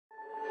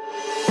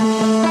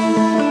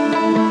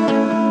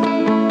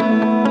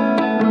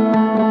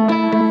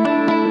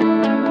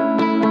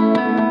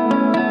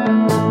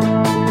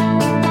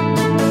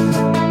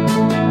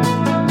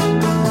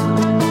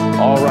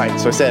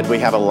I said, we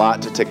have a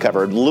lot to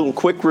cover. A little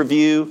quick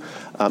review.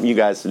 You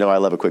guys know I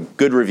love a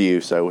good review,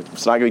 so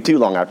it's not going to be too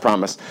long, I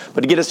promise.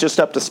 But to get us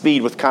just up to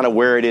speed with kind of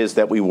where it is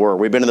that we were.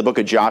 We've been in the book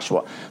of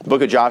Joshua. The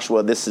book of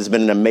Joshua, this has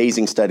been an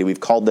amazing study. We've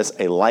called this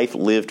a life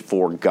lived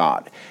for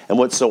God. And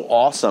what's so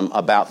awesome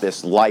about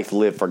this life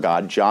lived for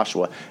God,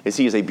 Joshua, is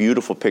he is a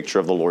beautiful picture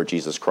of the Lord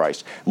Jesus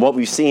Christ. And what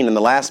we've seen in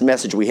the last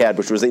message we had,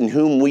 which was in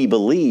whom we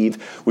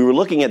believe, we were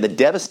looking at the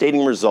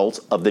devastating results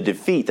of the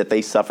defeat that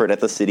they suffered at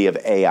the city of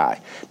Ai.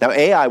 Now,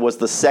 Ai was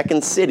the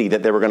second city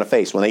that they were going to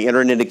face. When they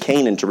entered into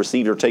Canaan to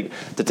receive or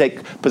to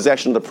take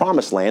possession of the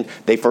promised land,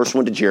 they first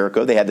went to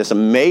Jericho. They had this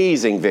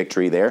amazing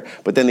victory there,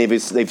 but then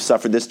they've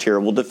suffered this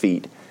terrible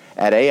defeat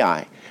at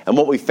Ai. And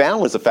what we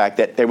found was the fact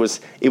that it was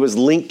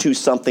linked to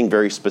something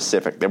very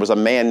specific. There was a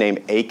man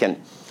named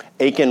Achan.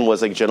 Achan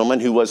was a gentleman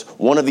who was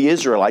one of the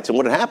Israelites, and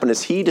what had happened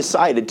is he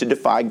decided to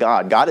defy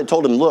God. God had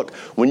told him, look,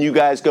 when you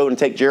guys go and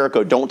take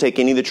Jericho, don't take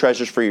any of the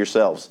treasures for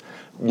yourselves.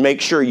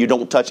 Make sure you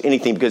don't touch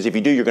anything, because if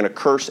you do, you're going to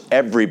curse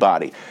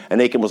everybody. And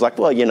Achan was like,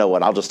 well, you know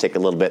what, I'll just take a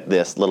little bit of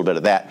this, a little bit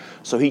of that.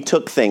 So he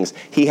took things.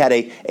 He had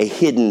a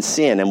hidden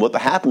sin. And what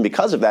happened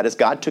because of that is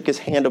God took his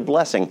hand of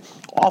blessing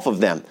off of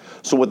them.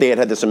 So what they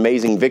had this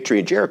amazing victory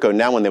at Jericho,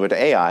 now when they went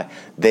to Ai,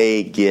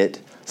 they get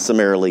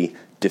summarily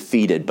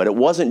defeated. But it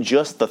wasn't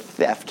just the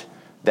theft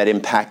that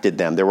impacted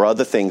them. There were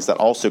other things that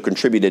also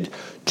contributed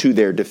to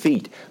their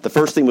defeat. The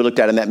first thing we looked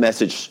at in that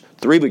message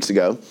 3 weeks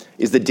ago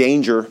is the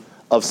danger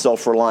of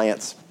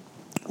self-reliance.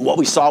 What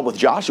we saw with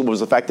Joshua was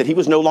the fact that he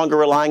was no longer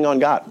relying on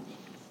God.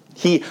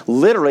 He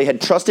literally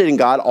had trusted in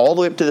God all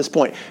the way up to this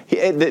point.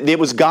 It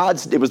was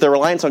their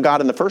reliance on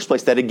God in the first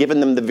place that had given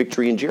them the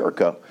victory in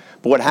Jericho.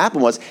 But what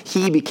happened was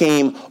he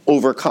became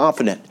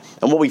overconfident.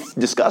 And what we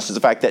discussed is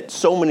the fact that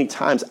so many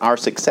times our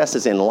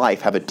successes in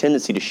life have a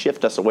tendency to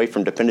shift us away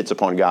from dependence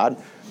upon God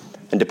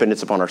and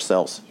dependence upon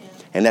ourselves.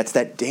 And that's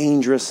that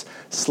dangerous,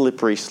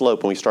 slippery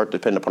slope when we start to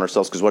depend upon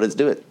ourselves, because what does it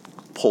do? It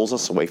pulls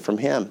us away from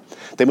him.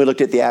 Then we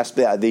looked at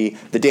the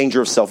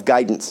danger of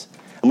self-guidance.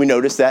 And we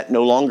noticed that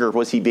no longer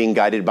was he being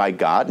guided by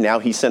God. Now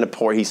he sent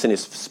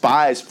his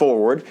spies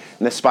forward,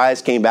 and the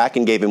spies came back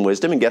and gave him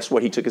wisdom. And guess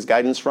what he took his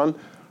guidance from?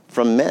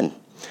 From men.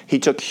 He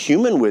took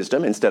human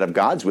wisdom instead of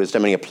God's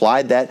wisdom, and he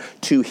applied that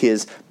to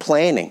his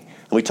planning.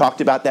 And we talked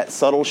about that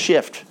subtle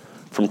shift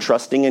from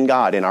trusting in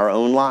God in our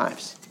own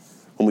lives.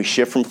 When we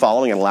shift from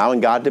following and allowing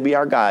God to be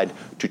our guide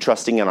to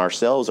trusting in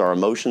ourselves, our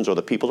emotions, or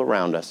the people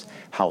around us,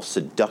 how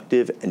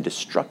seductive and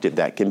destructive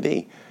that can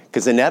be.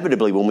 Because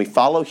inevitably, when we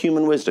follow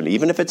human wisdom,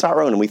 even if it's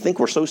our own, and we think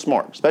we're so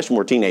smart, especially when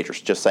we're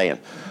teenagers, just saying,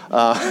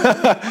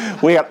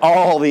 we got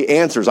all the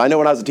answers. I know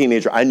when I was a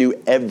teenager, I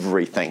knew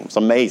everything. It's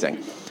amazing.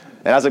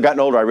 And as I've gotten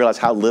older, I realize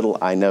how little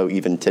I know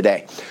even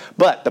today.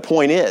 But the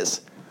point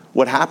is,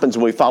 what happens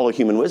when we follow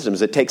human wisdom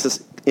is it takes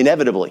us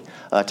inevitably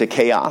to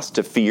chaos,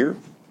 to fear,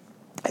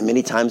 and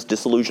many times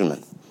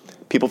disillusionment.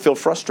 People feel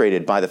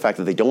frustrated by the fact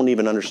that they don't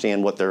even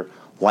understand what their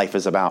life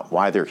is about,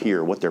 why they're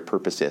here, what their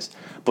purpose is.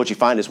 But what you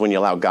find is when you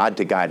allow God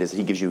to guide is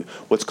he gives you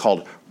what's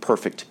called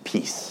perfect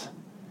peace.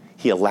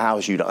 He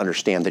allows you to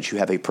understand that you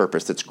have a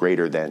purpose that's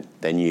greater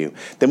than you.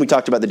 Then we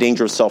talked about the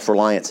danger of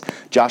self-reliance.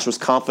 Joshua's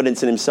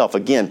confidence in himself.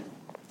 Again,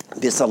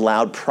 this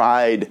allowed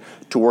pride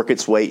to work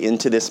its way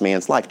into this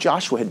man's life.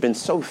 Joshua had been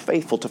so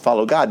faithful to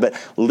follow God, but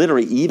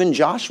literally even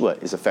Joshua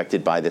is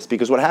affected by this,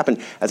 because what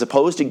happened, as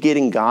opposed to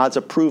getting God's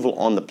approval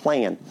on the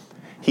plan,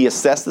 he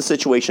assessed the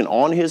situation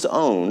on his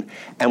own,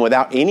 and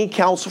without any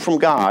counsel from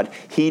God,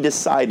 he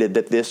decided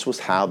that this was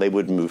how they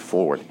would move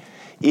forward.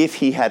 If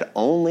he had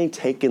only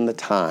taken the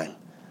time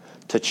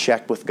to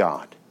check with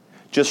God,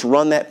 just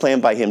run that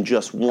plan by him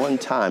just one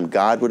time,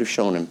 God would have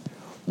shown him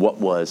what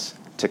was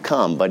to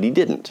come, but he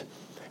didn't.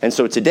 And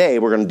so today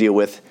we're going to deal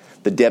with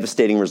the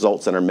devastating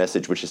results in our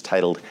message, which is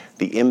titled,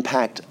 The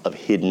Impact of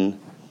Hidden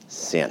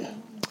Sin.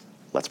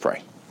 Let's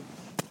pray.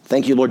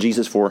 Thank you, Lord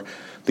Jesus, for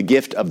the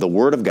gift of the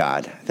Word of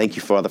God. Thank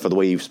you, Father, for the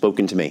way you've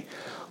spoken to me.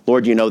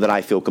 Lord, you know that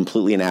I feel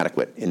completely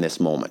inadequate in this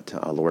moment.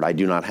 Lord, I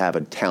do not have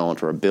a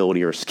talent or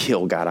ability or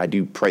skill. God, I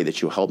do pray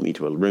that you'll help me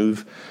to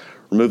remove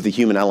the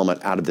human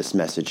element out of this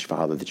message,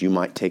 Father, that you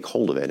might take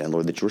hold of it. And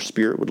Lord, that your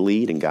Spirit would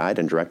lead and guide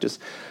and direct us,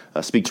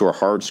 speak to our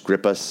hearts,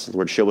 grip us.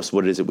 Lord, show us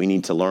what it is that we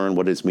need to learn,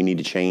 what it is we need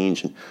to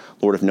change. And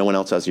Lord, if no one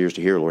else has ears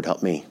to hear, Lord,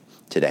 help me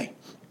today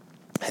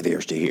have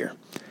ears to hear.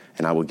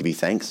 And I will give you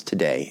thanks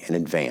today in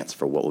advance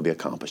for what will be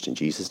accomplished in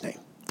Jesus' name.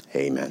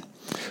 Amen.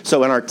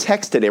 So in our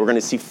text today, we're going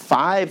to see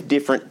 5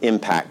 different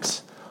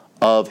impacts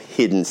of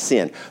hidden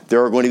sin.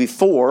 There are going to be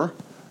 4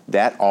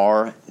 that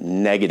are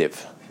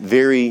negative,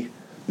 very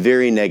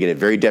negative,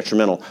 very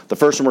detrimental. The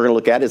first one we're going to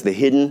look at is the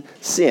hidden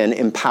sin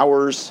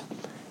empowers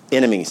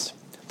enemies.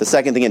 The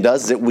second thing it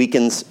does is it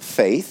weakens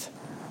faith.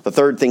 The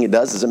third thing it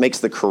does is it makes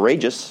the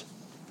courageous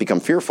become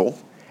fearful.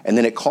 And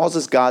then it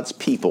causes God's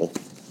people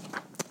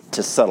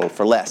to settle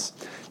for less.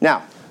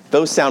 Now,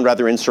 those sound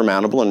rather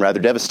insurmountable and rather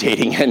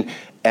devastating, and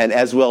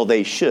as well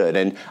they should.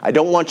 And I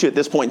don't want you at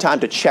this point in time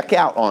to check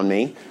out on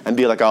me and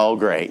be like, oh,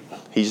 great.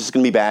 He's just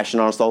going to be bashing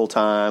on us the whole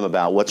time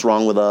about what's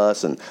wrong with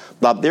us. And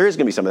there is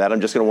going to be some of that.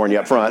 I'm just going to warn you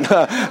up front.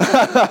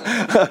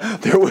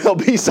 There will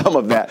be some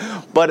of that.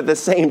 But at the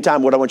same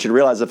time, what I want you to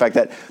realize is the fact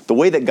that the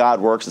way that God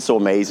works is so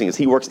amazing is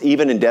he works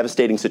even in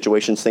devastating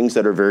situations, things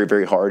that are very,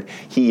 very hard.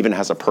 He even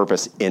has a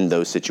purpose in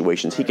those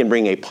situations. He can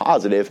bring a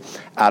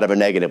positive out of a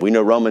negative. We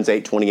know Romans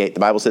 8:28, the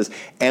Bible says,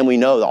 and we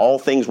know that all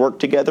things work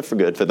together for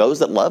good for those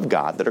that love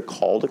God, that are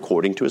called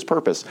according to his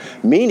purpose.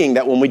 Meaning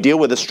that when we deal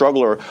with a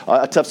struggle or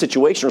a tough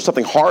situation or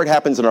something hard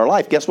happens in our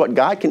life, guess what?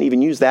 God can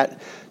even use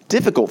that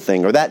difficult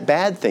thing or that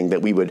bad thing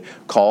that we would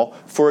call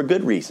for a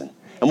good reason.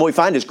 And what we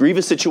find is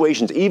grievous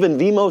situations, even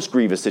the most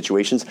grievous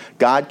situations,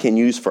 God can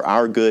use for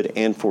our good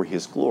and for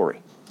his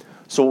glory.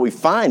 So what we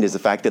find is the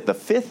fact that the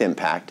fifth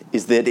impact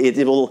is that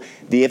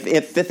the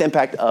fifth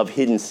impact of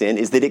hidden sin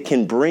is that it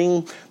can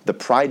bring the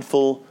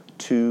prideful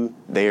to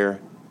their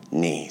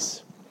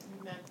knees.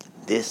 Amen.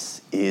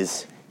 This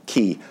is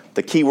key.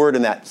 The key word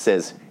in that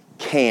says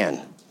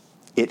can.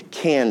 It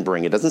can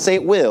bring. It doesn't say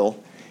it will.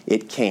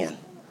 It can.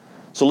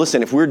 So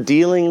listen, if we're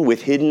dealing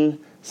with hidden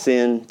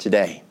sin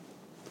today,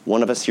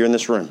 one of us here in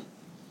this room,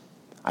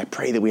 I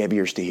pray that we have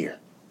ears to hear.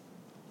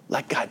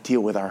 Let God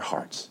deal with our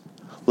hearts.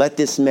 Let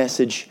this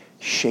message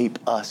shape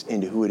us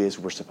into who it is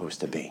we're supposed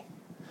to be.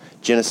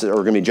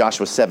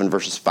 Joshua 7,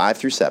 verses 5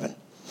 through 7.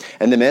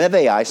 And the men of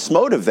Ai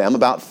smote of them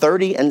about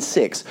 30 and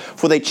 6,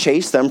 for they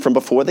chased them from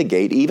before the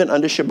gate, even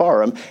unto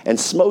Shebarim, and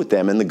smote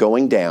them in the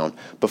going down.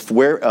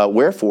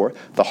 Wherefore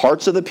the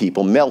hearts of the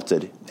people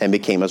melted and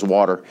became as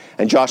water.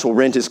 And Joshua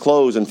rent his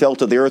clothes and fell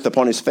to the earth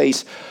upon his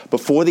face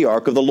before the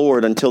ark of the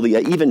Lord until the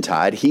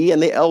eventide, he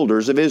and the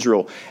elders of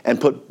Israel,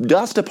 and put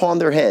dust upon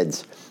their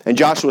heads. And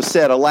Joshua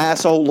said,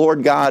 Alas, O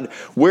Lord God,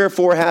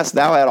 wherefore hast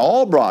thou at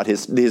all brought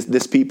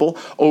this people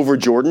over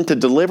Jordan to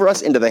deliver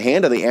us into the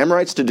hand of the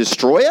Amorites to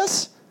destroy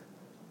us?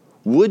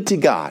 Would to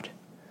God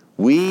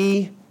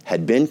we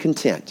had been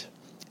content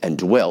and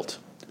dwelt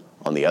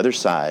on the other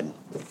side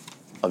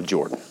of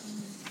Jordan.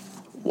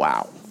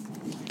 Wow.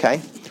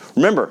 Okay?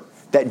 Remember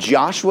that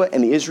Joshua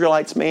and the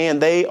Israelites, man,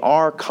 they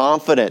are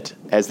confident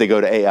as they go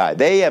to Ai.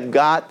 They have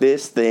got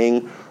this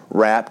thing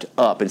wrapped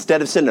up.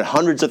 Instead of sending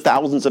hundreds of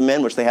thousands of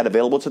men, which they had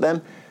available to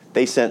them,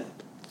 they sent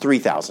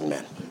 3,000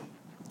 men.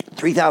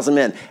 3,000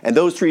 men. And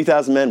those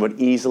 3,000 men would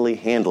easily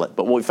handle it.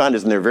 But what we find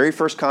is in their very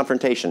first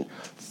confrontation,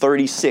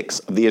 36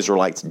 of the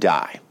Israelites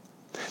die.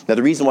 Now,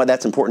 the reason why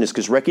that's important is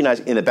because recognize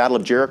in the Battle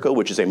of Jericho,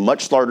 which is a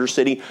much larger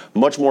city,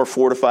 much more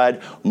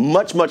fortified,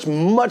 much more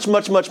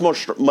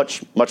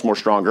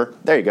stronger.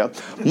 There you go.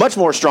 Much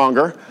more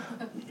stronger.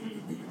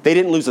 They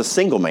didn't lose a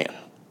single man.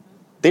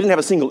 They didn't have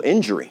a single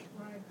injury.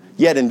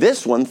 Yet in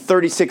this one,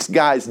 36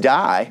 guys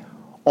die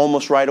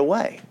almost right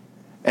away.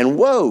 And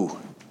whoa,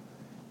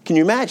 can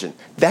you imagine?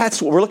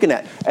 That's what we're looking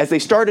at. As they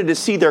started to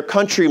see their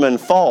countrymen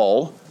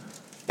fall,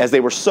 as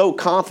they were so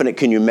confident,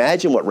 can you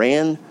imagine what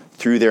ran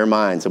through their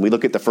minds? And we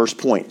look at the first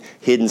point,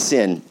 hidden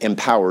sin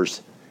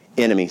empowers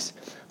enemies.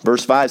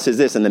 Verse 5 says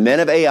this, And the men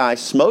of Ai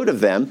smote of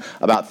them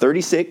about 30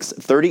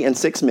 and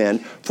 6 men,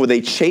 for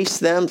they chased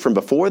them from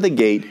before the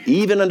gate,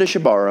 even unto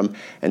Shebarim,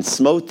 and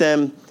smote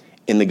them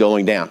in the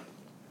going down.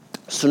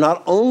 So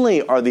not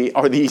only are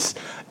these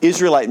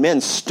Israelite men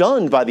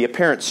stunned by the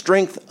apparent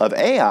strength of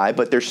Ai,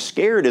 but they're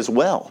scared as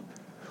well.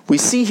 We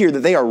see here that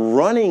they are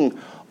running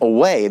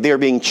away. They are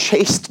being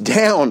chased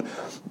down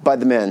by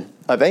the men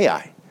of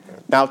Ai.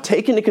 Now,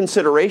 take into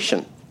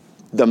consideration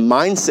the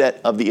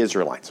mindset of the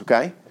Israelites,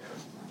 okay?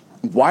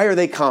 Why are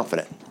they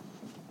confident?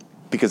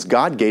 Because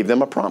God gave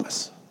them a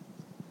promise.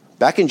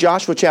 Back in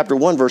Joshua chapter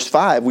 1, verse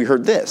 5, we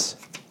heard this.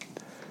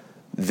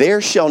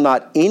 There shall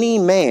not any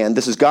man,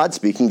 this is God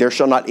speaking, there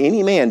shall not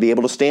any man be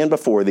able to stand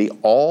before thee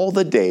all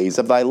the days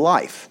of thy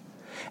life.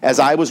 As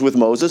I was with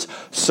Moses,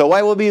 so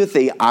I will be with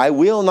thee. I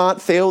will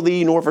not fail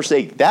thee nor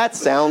forsake. That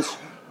sounds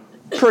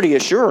pretty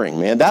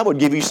assuring, man. That would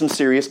give you some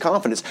serious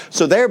confidence.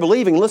 So they're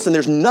believing, listen,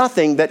 there's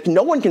nothing that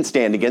no one can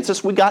stand against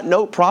us. We got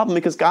no problem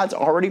because God's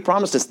already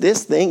promised us.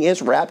 This thing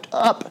is wrapped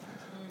up.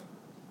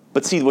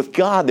 But see, with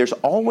God, there's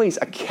always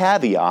a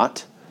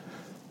caveat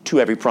to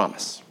every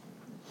promise.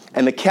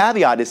 And the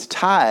caveat is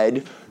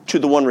tied to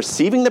the one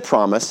receiving the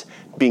promise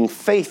being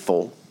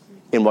faithful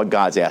in what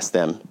God's asked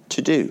them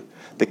to do.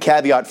 The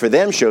caveat for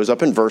them shows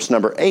up in verse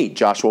number 8.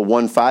 Joshua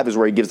 1:5 is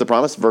where he gives the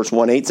promise. Verse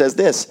 1:8 says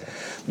this,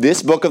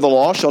 This book of the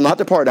law shall not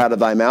depart out of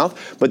thy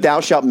mouth, but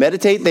thou shalt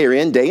meditate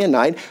therein day and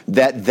night,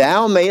 that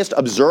thou mayest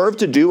observe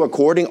to do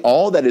according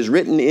all that is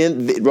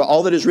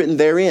written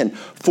therein.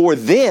 For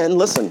then,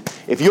 listen,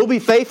 if you'll be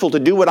faithful to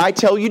do what I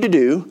tell you to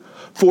do,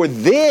 for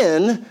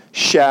then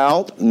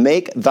shalt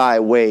make thy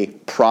way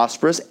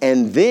prosperous,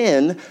 and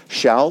then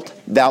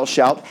thou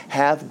shalt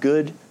have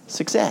good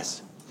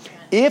success.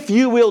 If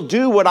you will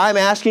do what I'm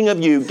asking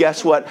of you,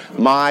 guess what?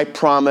 My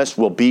promise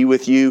will be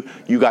with you.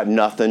 You got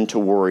nothing to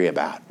worry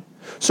about.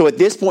 So at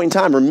this point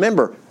in time,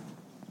 remember,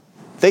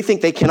 they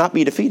think they cannot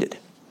be defeated.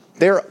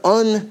 They're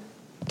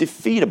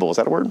undefeatable. Is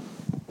that a word?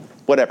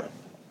 Whatever.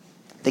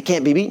 They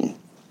can't be beaten.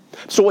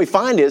 So what we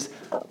find is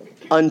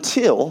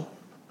until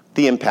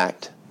the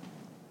impact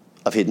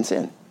of hidden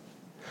sin.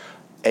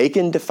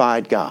 Achan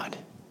defied God.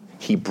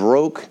 He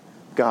broke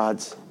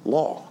God's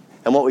law.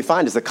 And what we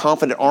find is the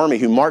confident army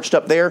who marched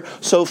up there,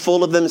 so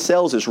full of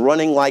themselves, is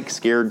running like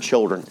scared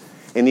children.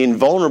 And the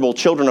invulnerable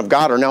children of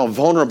God are now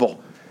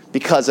vulnerable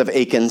because of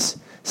Achan's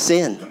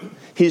sin.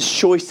 His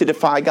choice to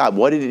defy God,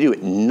 what did it do?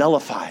 It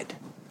nullified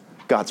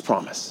God's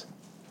promise.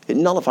 It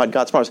nullified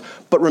God's promise.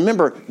 But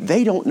remember,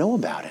 they don't know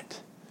about it.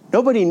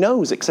 Nobody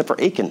knows except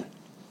for Achan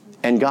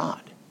and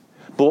God.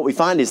 But what we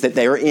find is that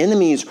their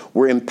enemies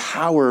were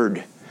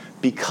empowered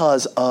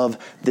because of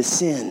the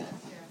sin.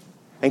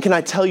 And can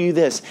I tell you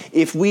this?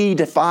 If we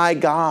defy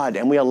God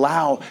and we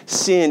allow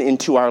sin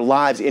into our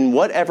lives in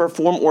whatever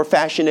form or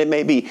fashion it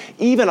may be,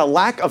 even a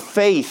lack of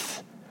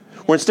faith,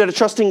 where instead of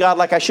trusting God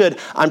like I should,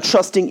 I'm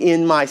trusting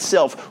in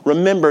myself.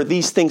 Remember,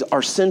 these things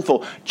are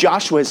sinful.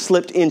 Joshua has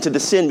slipped into the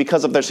sin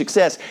because of their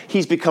success.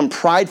 He's become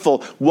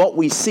prideful. What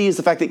we see is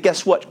the fact that,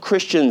 guess what,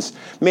 Christians,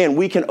 man,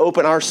 we can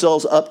open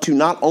ourselves up to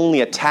not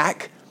only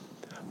attack,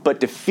 but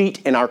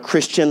defeat in our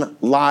Christian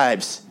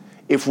lives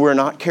if we're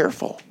not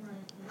careful.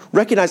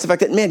 Recognize the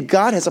fact that, man,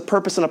 God has a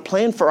purpose and a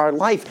plan for our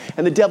life,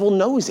 and the devil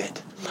knows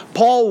it.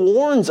 Paul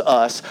warns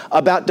us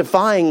about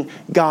defying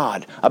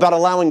God, about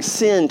allowing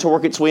sin to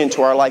work its way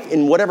into our life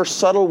in whatever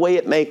subtle way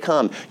it may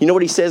come. You know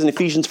what he says in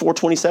Ephesians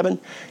 4:27?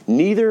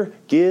 Neither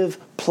give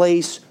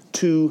place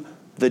to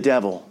the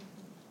devil.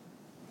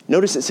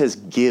 Notice it says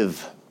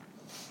give.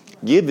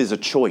 Give is a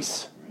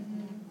choice.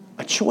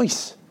 A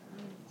choice.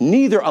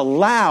 Neither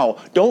allow,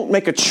 don't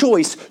make a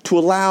choice to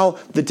allow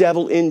the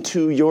devil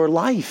into your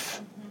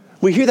life.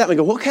 We hear that and we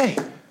go, okay,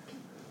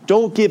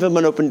 don't give him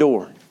an open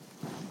door.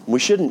 We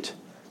shouldn't.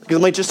 Because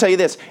let me just tell you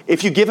this.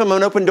 If you give him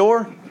an open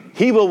door,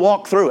 he will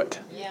walk through it.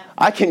 Yeah.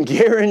 I can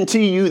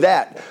guarantee you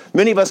that.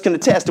 Many of us can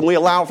attest, and we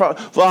allow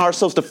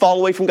ourselves to fall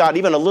away from God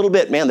even a little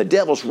bit. Man, the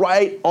devil's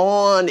right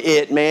on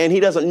it, man. He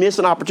doesn't miss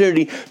an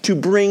opportunity to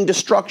bring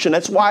destruction.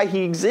 That's why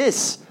he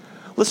exists.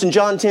 Listen,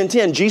 John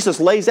 10:10, Jesus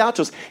lays out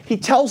to us. He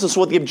tells us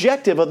what the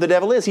objective of the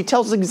devil is. He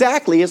tells us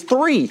exactly. It's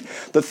 3.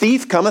 The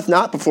thief cometh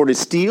not before to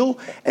steal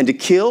and to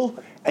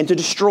kill and to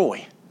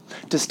destroy.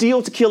 To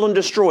steal, to kill, and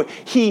destroy.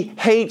 He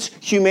hates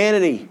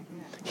humanity.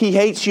 He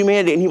hates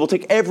humanity, and he will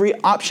take every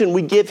option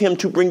we give him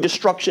to bring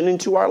destruction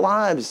into our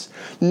lives.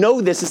 Know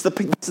this is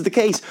the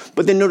case.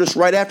 But then notice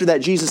right after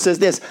that, Jesus says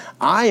this,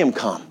 I am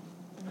come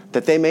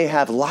that they may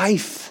have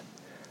life,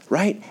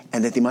 right?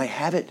 And that they might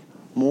have it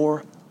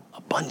more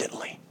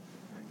abundantly.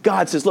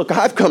 God says, look,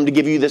 I've come to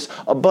give you this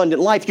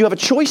abundant life. You have a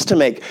choice to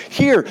make.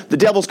 Here, the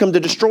devil's come to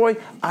destroy.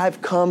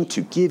 I've come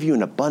to give you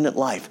an abundant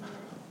life.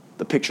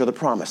 The picture of the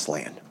promised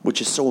land, which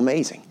is so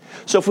amazing.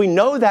 So if we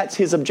know that's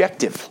his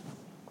objective,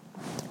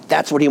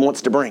 that's what he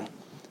wants to bring.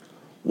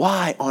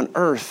 Why on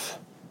earth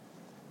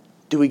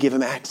do we give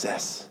him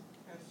access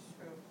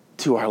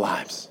to our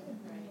lives?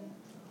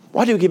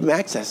 Why do we give him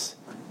access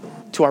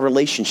to our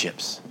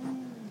relationships,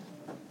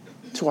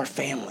 to our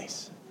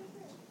families,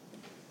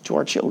 to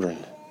our children,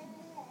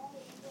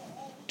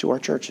 to our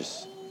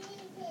churches?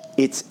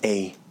 It's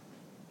a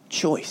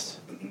choice.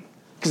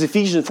 Because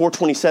Ephesians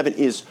 4:27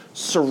 is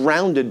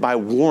surrounded by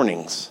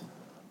warnings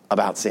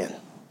about sin.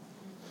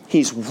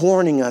 He's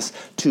warning us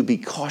to be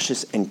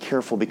cautious and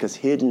careful because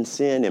hidden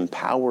sin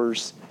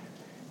empowers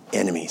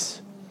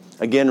enemies.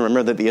 Again,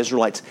 remember that the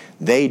Israelites,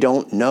 they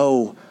don't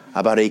know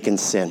about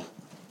Achan's sin.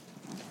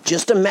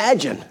 Just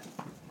imagine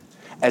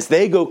as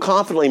they go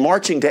confidently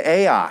marching to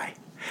Ai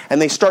and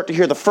they start to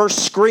hear the first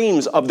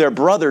screams of their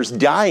brothers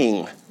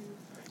dying.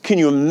 Can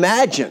you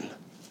imagine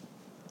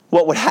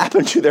what would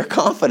happen to their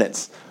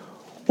confidence?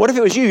 What if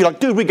it was you? You're like,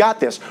 dude, we got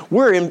this.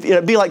 We're in,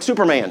 it'd be like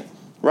Superman,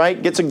 right?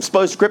 Gets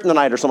exposed to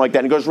kryptonite or something like that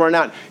and goes running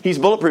out. He's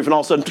bulletproof and all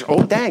of a sudden,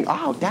 oh, dang,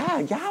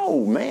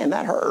 man,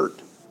 that hurt.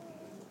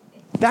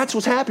 That's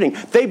what's happening.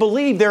 They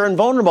believe they're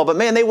invulnerable, but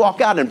man, they walk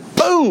out and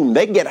boom,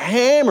 they get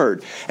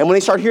hammered. And when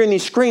they start hearing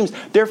these screams,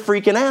 they're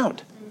freaking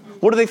out.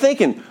 What are they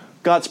thinking?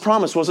 God's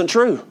promise wasn't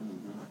true.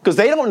 Because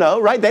they don't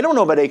know, right? They don't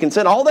know about Achan's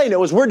sin. All they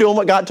know is we're doing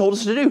what God told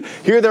us to do.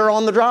 Here they're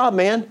on the job,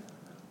 man.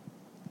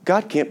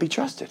 God can't be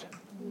trusted.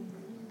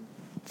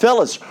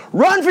 Fellas,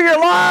 run for your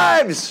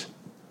lives.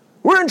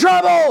 We're in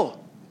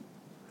trouble.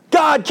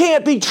 God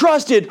can't be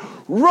trusted.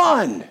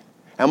 Run.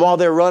 And while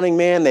they're running,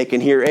 man, they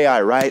can hear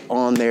Ai right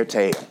on their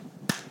tail,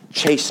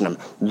 chasing them,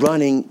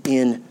 running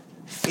in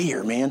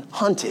fear, man,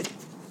 hunted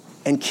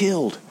and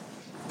killed.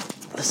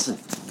 Listen,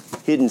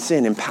 hidden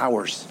sin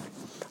empowers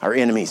our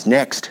enemies.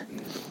 Next,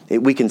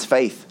 it weakens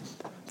faith.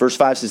 Verse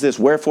 5 says this,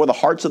 wherefore the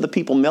hearts of the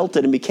people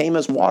melted and became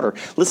as water.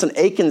 Listen,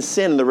 Achan's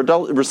sin and the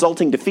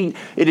resulting defeat,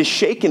 it has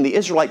shaken the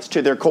Israelites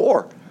to their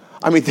core.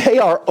 I mean, they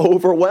are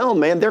overwhelmed,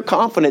 man. Their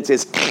confidence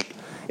is,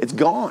 it's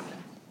gone.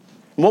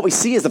 And what we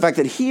see is the fact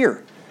that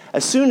here,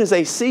 as soon as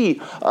they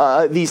see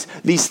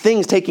these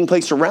things taking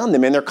place around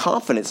them, and their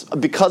confidence,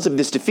 because of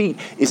this defeat,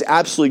 is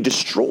absolutely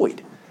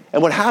destroyed.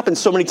 And what happens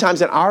so many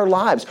times in our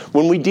lives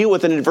when we deal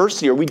with an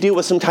adversity or we deal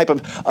with some type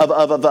of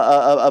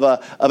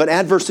an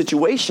adverse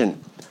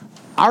situation,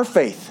 our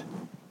faith.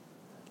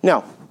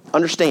 Now,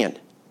 understand,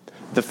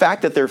 the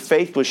fact that their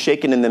faith was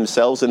shaken in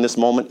themselves in this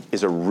moment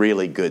is a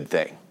really good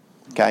thing,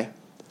 okay?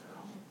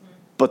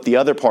 But the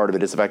other part of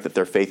it is the fact that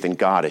their faith in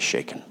God is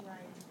shaken.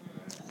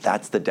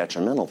 That's the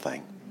detrimental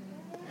thing.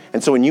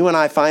 And so when you and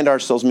I find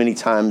ourselves many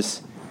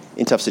times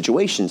in tough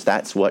situations,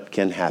 that's what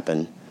can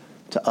happen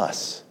to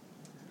us.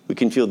 We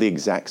can feel the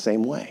exact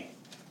same way.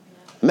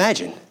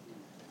 Imagine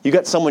you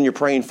got someone you're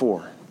praying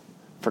for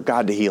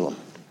God to heal them,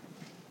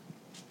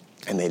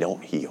 and they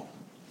don't heal.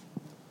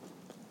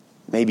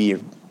 Maybe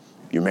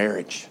your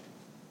marriage,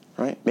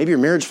 right? Maybe your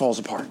marriage falls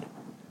apart.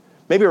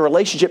 Maybe a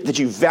relationship that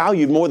you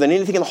valued more than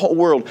anything in the whole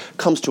world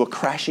comes to a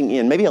crashing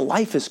end. Maybe a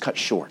life is cut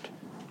short.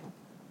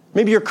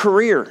 Maybe your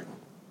career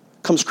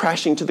comes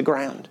crashing to the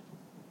ground.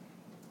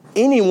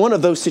 Any one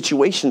of those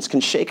situations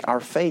can shake our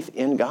faith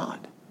in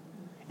God.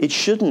 It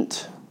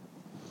shouldn't.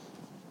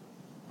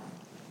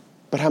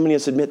 But how many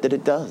of us admit that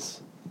it does?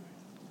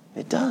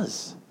 It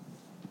does.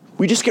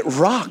 We just get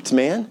rocked,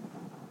 man.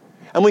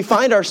 And we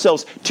find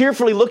ourselves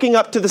tearfully looking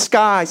up to the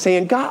sky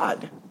saying,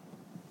 God,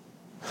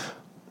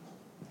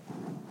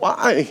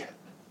 why?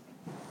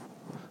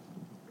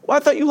 Well,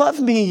 I thought you loved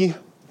me.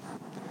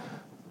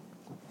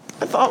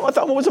 I thought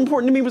what was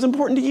important to me was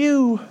important to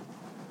you.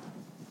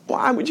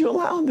 Why would you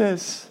allow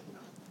this?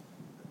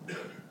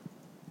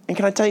 And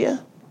can I tell you,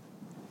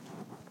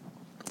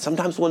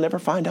 sometimes we'll never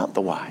find out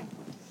the why.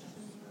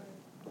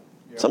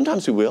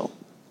 Sometimes we will.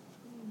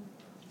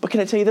 But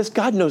can I tell you this?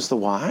 God knows the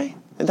why,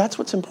 and that's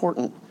what's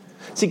important.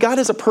 See, God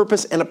has a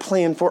purpose and a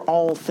plan for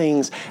all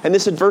things. And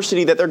this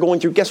adversity that they're going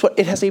through, guess what?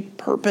 It has a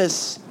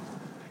purpose.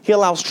 He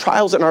allows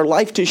trials in our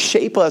life to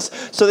shape us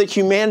so that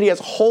humanity as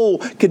a whole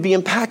could be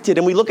impacted.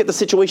 And we look at the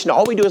situation,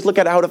 all we do is look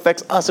at how it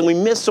affects us, and we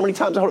miss so many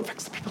times how it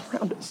affects the people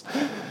around us.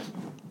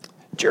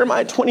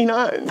 Jeremiah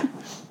 29.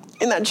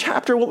 In that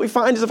chapter, what we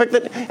find is the fact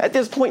that at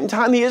this point in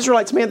time, the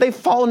Israelites, man, they've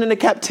fallen into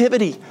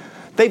captivity.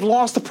 They've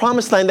lost the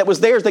promised land that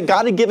was theirs, that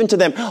God had given to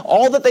them.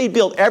 All that they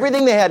built,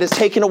 everything they had is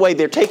taken away.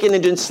 They're taken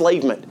into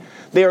enslavement.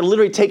 They are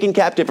literally taken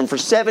captive. And for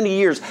 70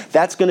 years,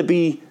 that's going to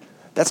be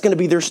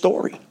their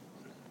story.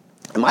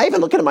 Am I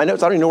even looking at my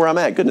notes? I don't even know where I'm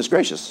at. Goodness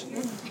gracious.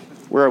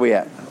 Where are we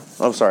at?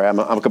 Oh, sorry. I'm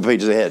a couple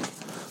pages ahead.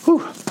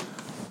 Whew.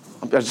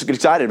 I'm just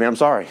excited, man. I'm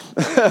sorry.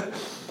 But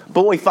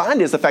what we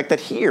find is the fact that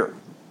here,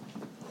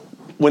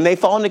 when they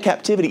fall into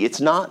captivity, it's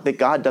not that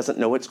God doesn't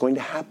know what's going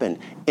to happen.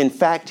 In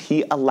fact,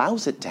 he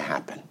allows it to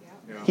happen.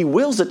 He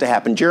wills it to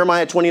happen.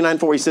 Jeremiah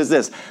 29:4, he says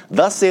this,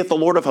 "Thus saith the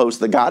Lord of hosts,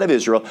 the God of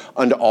Israel,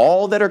 unto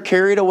all that are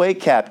carried away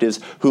captives,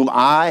 whom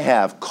I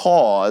have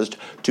caused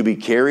to be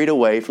carried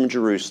away from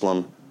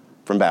Jerusalem,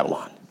 from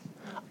Babylon."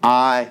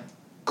 I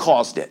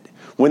caused it.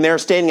 When they're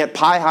standing at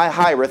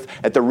Pi-Hahiroth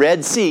at the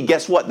Red Sea,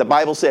 guess what? The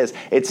Bible says,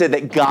 it said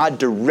that God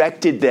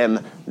directed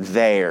them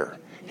there.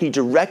 He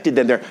directed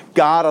them there.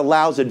 God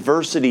allows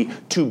adversity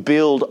to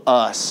build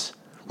us.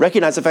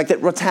 Recognize the fact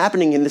that what's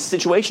happening in this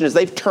situation is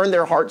they've turned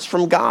their hearts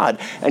from God.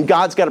 And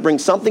God's got to bring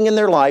something in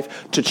their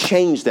life to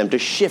change them, to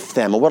shift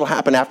them. And what will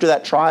happen after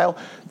that trial?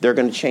 They're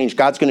going to change.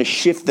 God's going to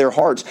shift their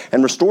hearts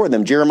and restore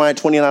them. Jeremiah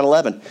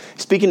 29:11.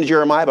 Speaking to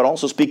Jeremiah, but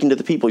also speaking to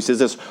the people, he says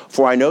this,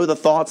 "For I know the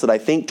thoughts that I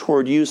think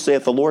toward you,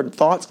 saith the Lord,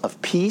 thoughts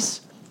of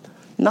peace,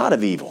 not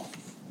of evil,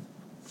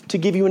 to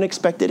give you an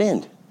expected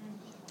end."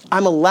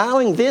 I'm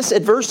allowing this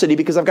adversity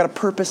because I've got a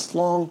purpose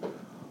long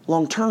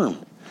term.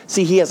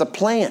 See, he has a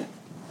plan.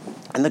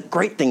 And the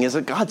great thing is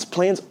that God's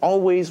plan's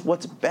always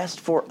what's best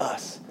for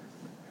us.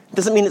 It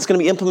doesn't mean it's going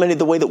to be implemented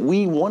the way that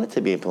we want it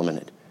to be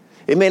implemented.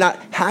 It may not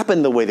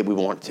happen the way that we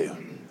want it to,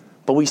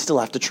 but we still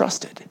have to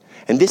trust it.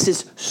 And this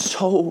is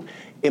so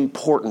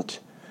important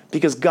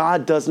because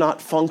God does not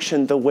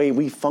function the way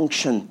we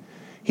function.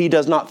 He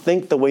does not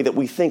think the way that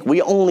we think. We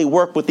only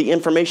work with the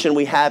information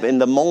we have in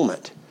the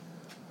moment.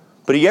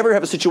 But do you ever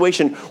have a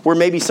situation where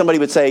maybe somebody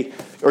would say,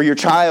 or your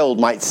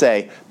child might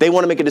say, they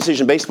want to make a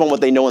decision based upon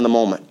what they know in the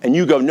moment. And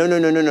you go,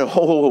 no,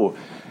 ho.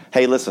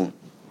 Hey, listen,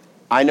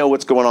 I know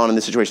what's going on in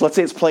this situation. Let's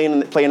say it's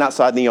playing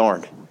outside in the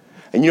yard.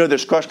 And you know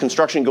there's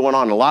construction going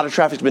on. And a lot of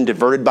traffic's been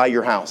diverted by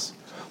your house.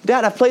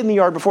 Dad, I've played in the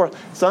yard before.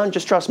 Son,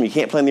 just trust me, you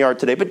can't play in the yard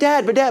today. But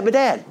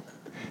Dad.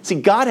 See,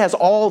 God has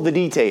all the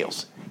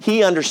details.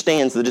 He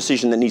understands the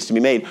decision that needs to be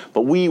made.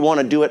 But we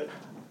want to do it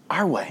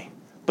our way.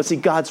 But see,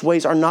 God's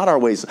ways are not our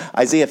ways.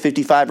 Isaiah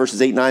 55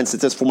 verses 8-9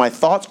 says, "For my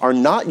thoughts are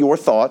not your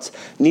thoughts,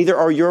 neither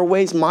are your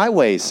ways my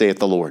ways, saith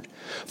the Lord.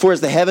 For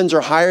as the heavens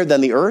are higher than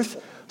the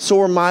earth, so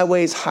are my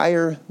ways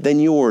higher than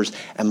yours,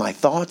 and my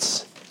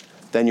thoughts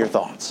than your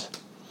thoughts."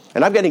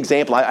 And I've got an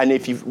example. And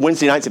if you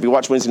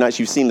watch Wednesday nights,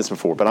 you've seen this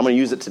before, but I'm going to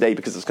use it today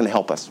because it's going to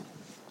help us.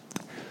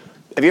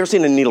 Have you ever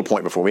seen a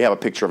needlepoint before? We have a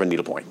picture of a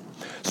needlepoint.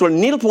 So when a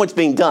needlepoint's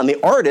being done, the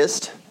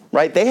artist,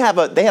 right, they have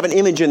an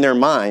image in their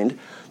mind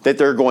that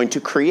they're going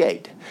to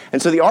create.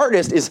 And so the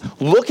artist is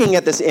looking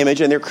at this image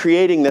and they're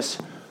creating this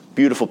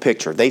beautiful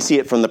picture. They see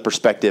it from the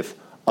perspective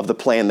of the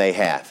plan they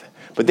have.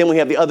 But then we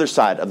have the other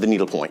side of the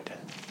needlepoint.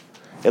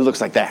 It looks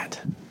like that,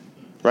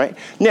 right?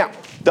 Now,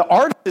 the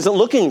artist isn't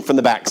looking from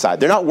the back side.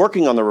 They're not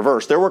working on the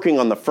reverse. They're working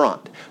on the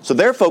front. So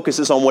their focus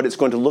is on what it's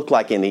going to look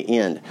like in the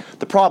end.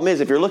 The problem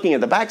is if you're looking at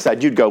the back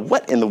side, you'd go,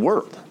 what in the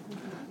world?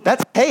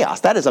 That's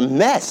chaos. That is a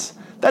mess.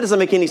 That doesn't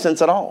make any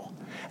sense at all.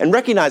 and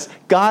recognize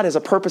God has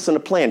a purpose and a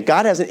plan.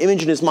 God has an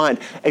image in his mind,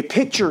 a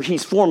picture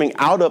he's forming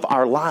out of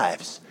our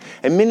lives.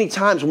 And many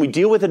times when we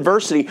deal with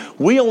adversity,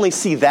 we only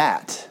see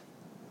that.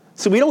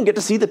 So we don't get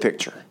to see the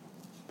picture.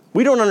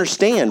 We don't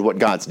understand what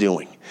God's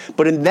doing.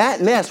 But in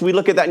that mess, we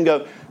look at that and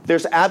go,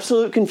 there's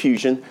absolute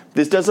confusion.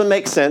 This doesn't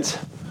make sense.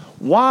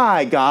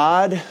 Why,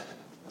 God?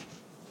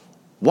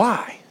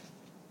 Why?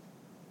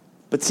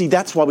 But see,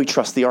 that's why we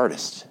trust the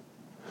artist.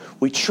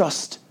 We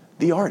trust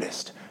the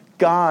artist.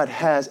 God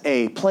has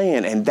a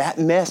plan, and that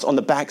mess on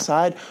the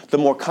backside, the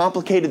more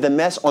complicated the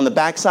mess on the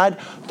backside,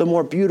 the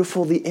more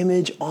beautiful the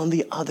image on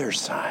the other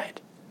side.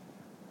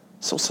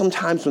 So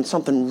sometimes when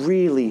something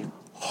really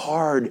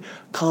hard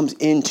comes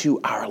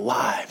into our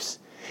lives,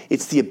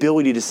 it's the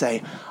ability to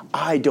say,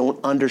 I don't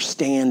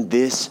understand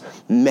this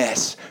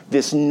mess,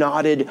 this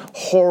knotted,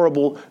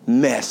 horrible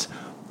mess,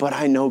 but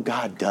I know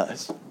God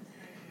does.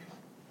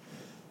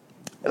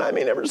 And I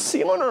may never see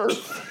him on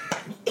earth,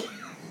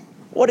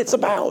 what it's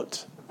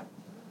about.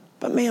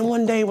 But man,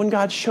 one day when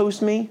God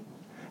shows me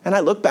and I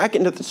look back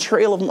into the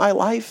trail of my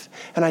life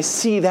and I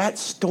see that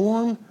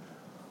storm,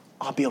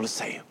 I'll be able to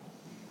say,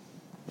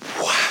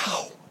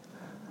 wow,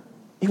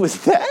 it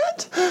was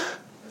that?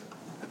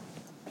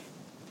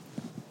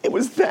 It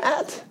was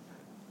that?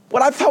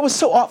 What I thought was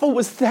so awful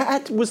was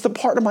the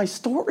part of my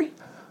story?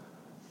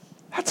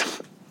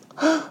 That's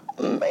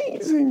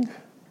amazing.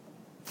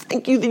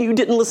 Thank you that you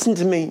didn't listen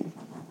to me.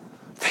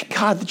 Thank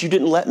God that you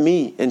didn't let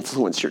me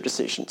influence your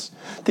decisions,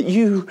 that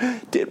you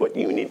did what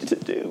you needed to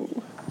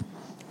do.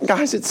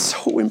 Guys, it's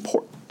so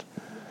important.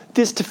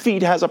 This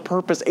defeat has a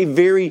purpose, a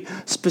very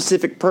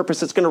specific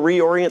purpose. It's going to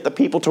reorient the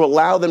people to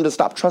allow them to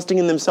stop trusting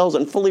in themselves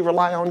and fully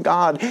rely on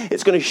God.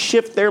 It's going to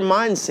shift their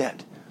mindset.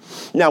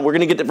 Now, we're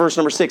going to get to verse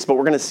number 6, but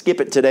we're going to skip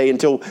it today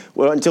until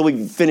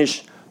we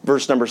finish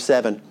verse number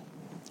 7.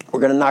 We're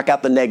going to knock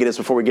out the negatives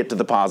before we get to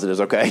the positives,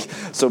 okay?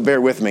 So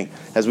bear with me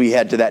as we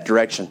head to that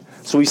direction.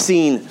 So we've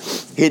seen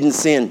hidden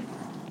sin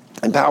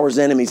empowers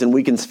enemies and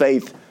weakens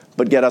faith,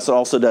 but yet us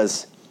also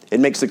does.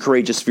 It makes the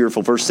courageous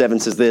fearful. Verse 7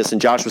 says this,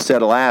 and Joshua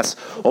said, alas,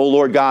 O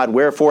Lord God,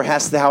 wherefore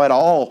hast thou at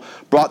all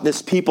brought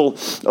this people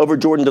over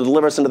Jordan to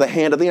deliver us into the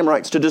hand of the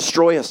Amorites, to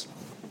destroy us?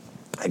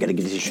 I got to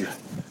get this issue.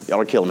 Y'all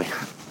are killing me.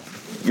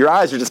 Your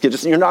eyes are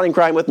you're not even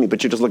crying with me,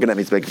 but you're just looking at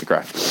me to make me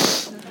cry.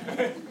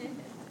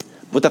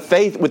 With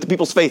the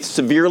people's faith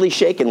severely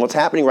shaken, what's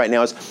happening right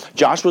now is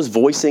Joshua's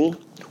voicing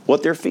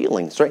what they're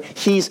feeling, right?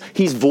 He's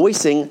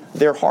voicing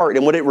their heart.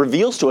 And what it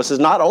reveals to us is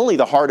not only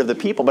the heart of the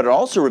people, but it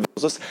also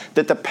reveals us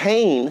that the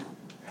pain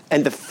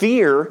and the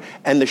fear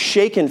and the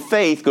shaken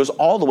faith goes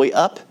all the way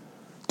up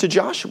to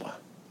Joshua.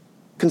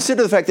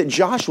 Consider the fact that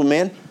Joshua,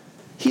 man,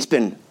 he's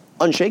been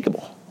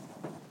unshakable.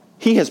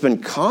 He has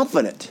been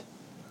confident.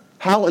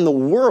 How in the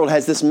world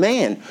has this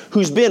man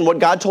who's been what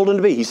God told him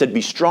to be? He said,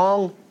 be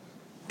strong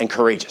and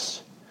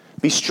courageous.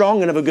 Be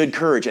strong and of a good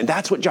courage. And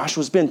that's what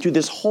Joshua's been through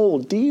this whole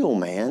deal,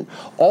 man,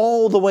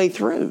 all the way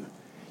through.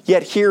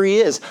 Yet here he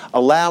is,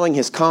 allowing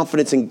his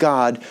confidence in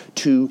God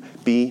to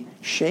be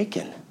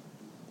shaken.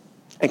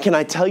 And can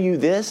I tell you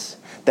this,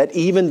 that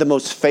even the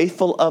most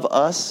faithful of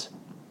us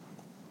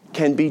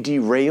can be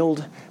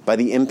derailed by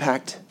the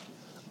impact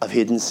of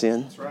hidden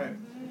sin? That's right.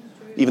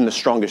 Even the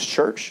strongest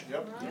church,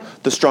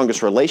 the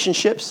strongest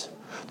relationships,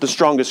 the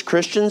strongest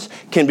Christians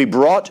can be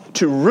brought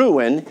to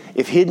ruin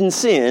if hidden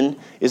sin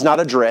is not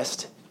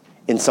addressed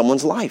in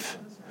someone's life.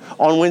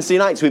 On Wednesday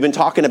nights, we've been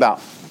talking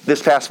about,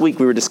 this past week,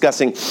 we were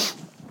discussing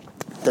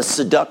the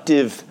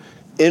seductive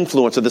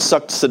influence or the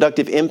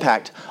seductive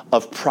impact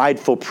of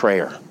prideful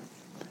prayer.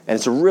 And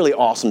it's a really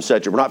awesome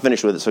subject. We're not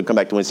finished with it, so come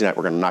back to Wednesday night.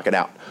 We're going to knock it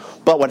out.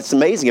 But what's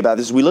amazing about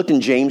this is we looked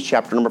in James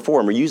chapter number 4,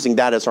 and we're using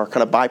that as our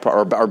kind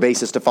of our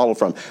basis to follow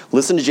from.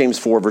 Listen to James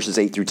 4, verses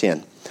 8 through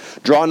 10.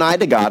 Draw nigh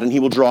to God, and he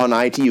will draw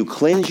nigh to you.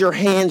 Cleanse your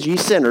hands, ye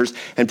sinners,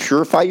 and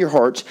purify your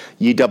hearts,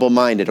 ye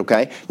double-minded,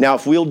 okay? Now,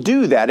 if we'll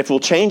do that, if we'll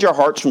change our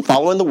hearts from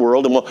following the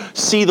world, and we'll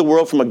see the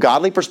world from a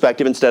godly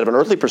perspective instead of an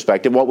earthly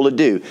perspective, what will it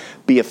do?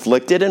 Be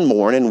afflicted and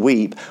mourn and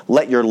weep.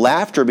 Let your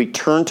laughter be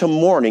turned to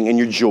mourning and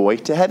your joy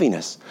to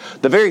heaviness.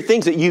 The very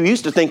things that you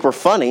used to think were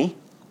funny,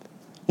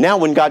 now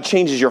when God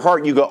changes your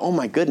heart, you go, oh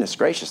my goodness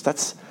gracious,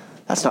 that's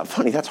not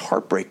funny, that's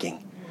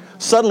heartbreaking.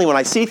 Suddenly, when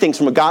I see things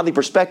from a godly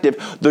perspective,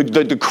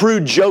 the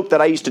crude joke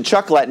that I used to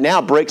chuckle at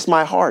now breaks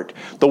my heart.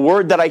 The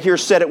word that I hear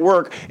said at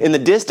work in the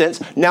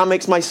distance now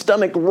makes my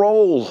stomach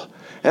roll.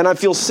 And I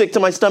feel sick to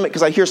my stomach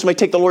because I hear somebody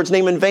take the Lord's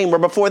name in vain, where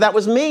before that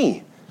was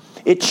me.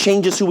 It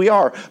changes who we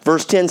are.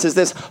 Verse 10 says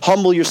this,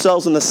 humble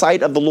yourselves in the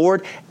sight of the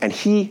Lord, and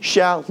he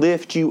shall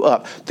lift you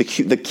up. The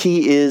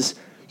key is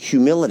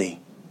humility.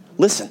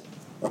 Listen,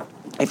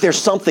 if there's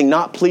something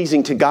not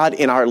pleasing to God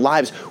in our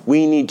lives,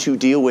 we need to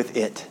deal with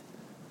it.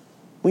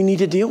 We need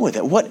to deal with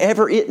it,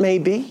 whatever it may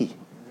be.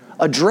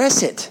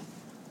 Address it.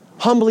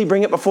 Humbly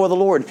bring it before the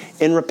Lord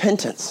in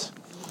repentance.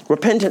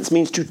 Repentance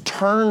means to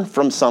turn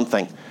from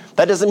something.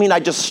 That doesn't mean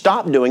I just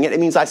stop doing it. It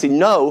means I say,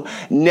 no,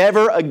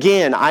 never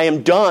again. I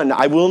am done.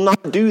 I will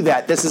not do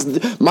that.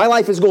 My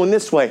life is going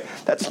this way.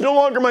 That's no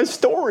longer my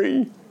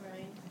story.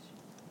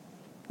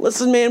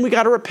 Listen, man, we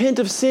got to repent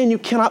of sin. You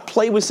cannot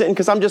play with sin,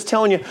 because I'm just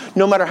telling you,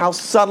 no matter how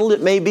subtle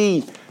it may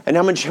be and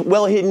how much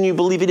well hidden you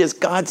believe it is,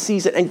 God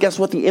sees it. And guess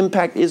what? The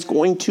impact is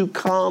going to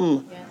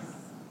come. Yes.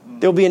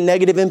 There'll be a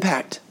negative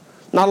impact,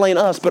 not only on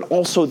us, but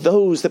also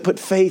those that put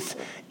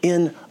faith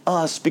in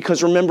us.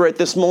 Because remember, at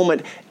this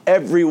moment,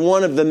 every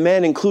one of the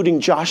men, including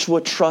Joshua,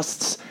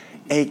 trusts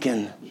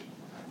Achan.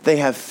 They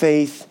have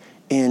faith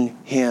in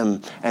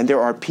him. And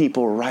there are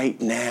people right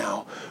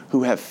now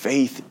who have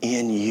faith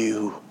in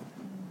you.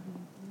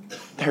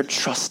 They're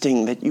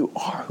trusting that you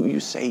are who you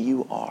say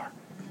you are.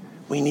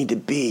 We need to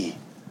be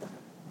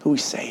who we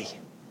say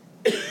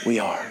we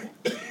are.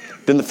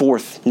 Then the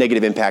fourth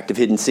negative impact of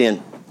hidden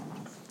sin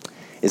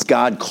is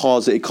it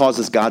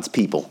causes God's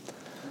people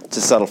to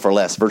settle for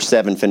less. Verse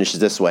 7 finishes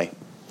this way.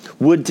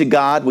 Would to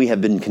God we have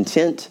been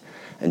content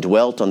and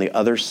dwelt on the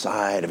other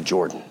side of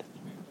Jordan.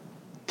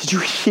 Did you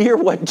hear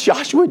what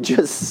Joshua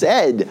just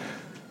said?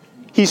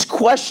 He's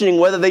questioning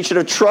whether they should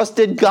have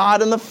trusted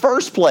God in the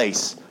first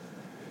place.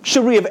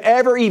 Should we have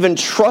ever even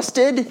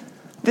trusted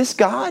this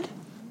God?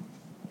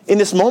 In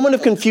this moment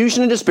of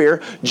confusion and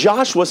despair,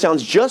 Joshua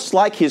sounds just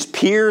like his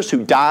peers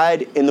who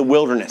died in the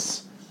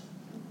wilderness.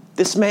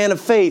 This man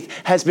of faith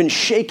has been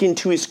shaken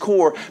to his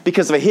core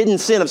because of a hidden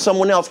sin of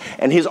someone else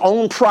and his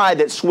own pride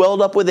that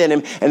swelled up within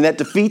him, and that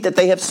defeat that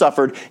they have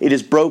suffered, it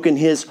has broken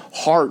his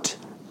heart.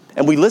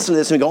 And we listen to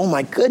this and we go, oh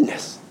my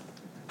goodness,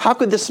 how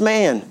could this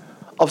man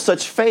of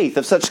such faith,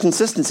 of such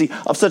consistency,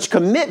 of such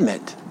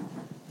commitment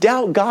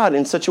doubt God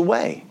in such a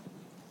way?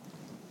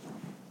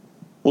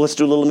 Well, let's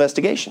do a little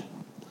investigation.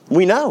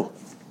 We know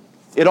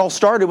it all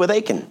started with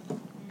Achan.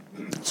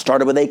 It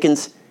started with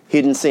Achan's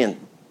hidden sin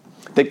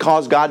that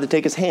caused God to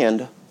take his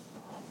hand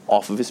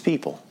off of his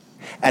people.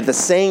 At the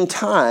same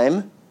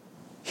time,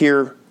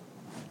 here,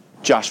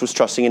 Joshua's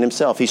trusting in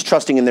himself. He's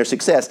trusting in their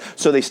success.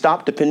 So they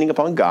stop depending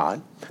upon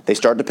God. They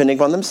start depending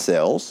upon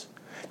themselves.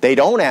 They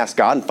don't ask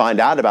God and find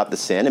out about the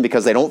sin. And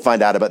because they don't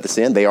find out about the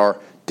sin, they are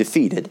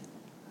defeated.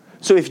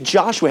 So if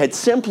Joshua had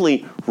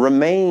simply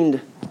remained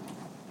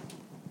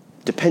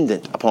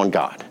dependent upon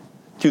God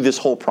through this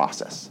whole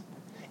process,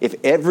 if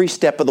every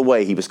step of the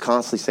way he was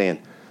constantly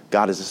saying,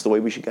 God, is this the way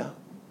we should go?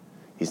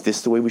 Is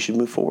this the way we should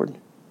move forward?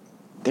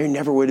 There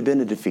never would have been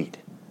a defeat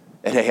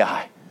at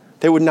Ai.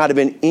 There would not have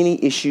been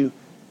any issue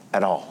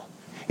at all.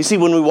 You see,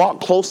 when we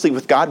walk closely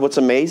with God, what's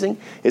amazing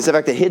is the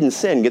fact that hidden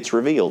sin gets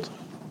revealed.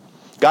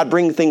 God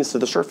brings things to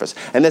the surface.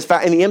 And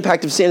the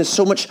impact of sin is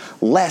so much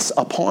less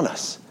upon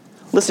us.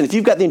 Listen, if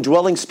you've got the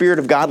indwelling Spirit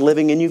of God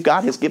living in you,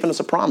 God has given us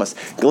a promise.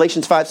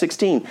 Galatians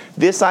 5:16,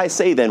 this I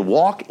say then,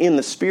 walk in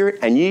the Spirit,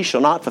 and ye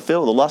shall not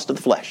fulfill the lust of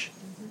the flesh.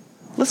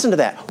 Listen to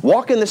that.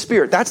 Walk in the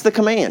Spirit. That's the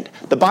command,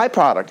 the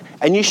byproduct.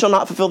 And ye shall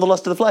not fulfill the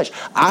lust of the flesh.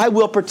 I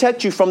will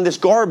protect you from this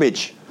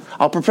garbage.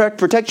 I'll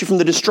protect you from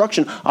the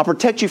destruction. I'll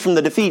protect you from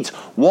the defeats.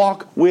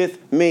 Walk with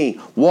me.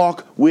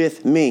 Walk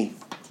with me.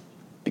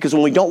 Because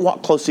when we don't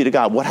walk closely to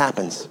God, what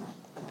happens?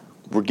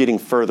 We're getting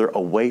further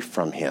away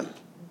from Him.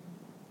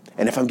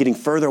 And if I'm getting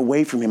further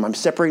away from Him, I'm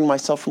separating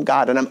myself from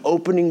God, and I'm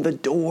opening the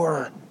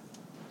door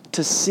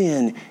to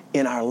sin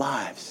in our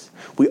lives.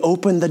 We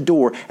open the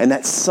door, and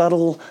that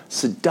subtle,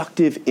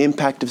 seductive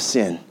impact of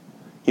sin,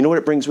 you know what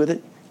it brings with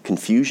it?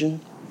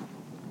 Confusion,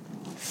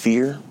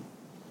 fear,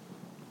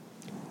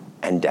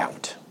 and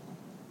doubt,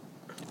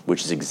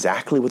 which is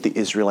exactly what the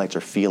Israelites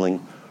are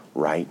feeling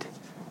right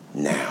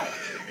now.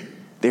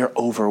 They're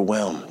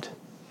overwhelmed.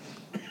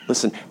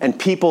 Listen, and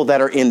people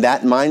that are in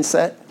that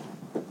mindset,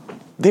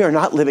 they are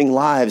not living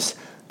lives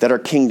that are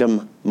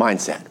kingdom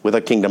mindset, with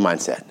a kingdom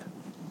mindset.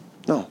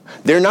 No,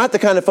 they're not the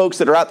kind of folks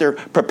that are out there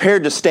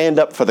prepared to stand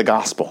up for the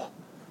gospel.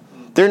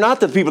 They're not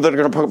the people that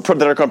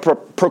are going to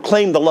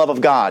proclaim the love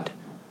of God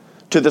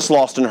to this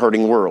lost and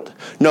hurting world.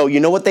 No, you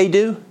know what they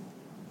do?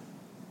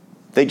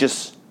 They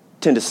just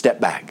tend to step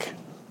back.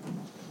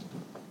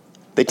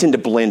 They tend to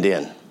blend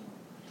in.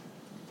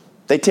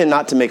 They tend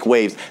not to make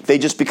waves. They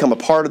just become a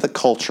part of the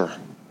culture.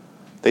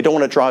 They don't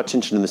want to draw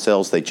attention to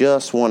themselves. They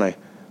just want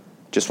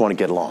to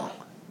get along.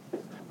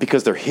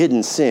 Because their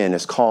hidden sin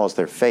has caused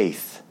their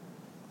faith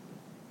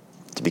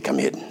to become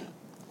hidden.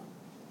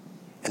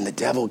 And the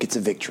devil gets a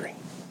victory.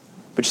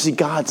 But you see,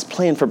 God's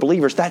plan for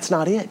believers, that's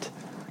not it.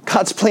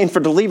 God's plan for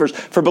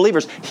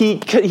believers, He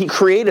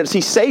created us,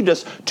 He saved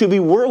us to be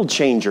world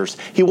changers.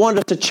 He wanted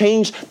us to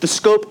change the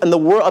scope and the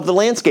world of the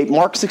landscape.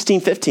 Mark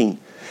 16:15.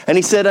 And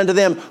He said unto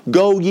them,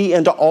 go ye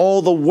into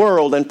all the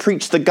world and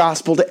preach the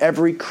gospel to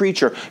every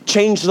creature.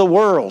 Change the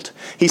world.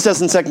 He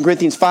says in 2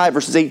 Corinthians 5,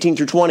 verses 18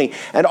 through 20,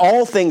 and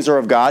all things are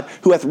of God,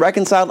 who hath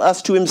reconciled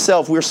us to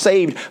Himself. We're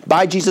saved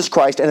by Jesus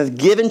Christ, and hath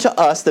given to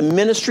us the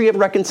ministry of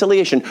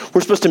reconciliation.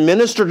 We're supposed to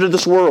minister to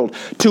this world,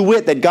 to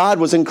wit, that God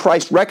was in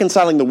Christ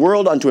reconciling the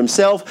world unto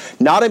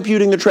Himself, not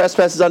imputing their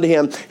trespasses unto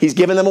Him. He's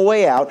given them a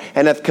way out,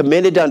 and hath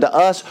committed unto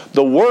us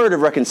the word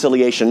of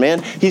reconciliation,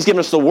 man. He's given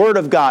us the word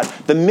of God,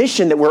 the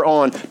mission that we're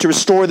on, to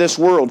restore this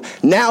world.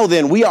 Now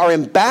then, we are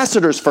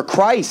ambassadors for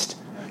Christ.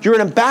 You're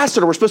an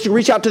ambassador. We're supposed to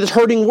reach out to this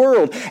hurting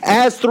world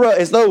as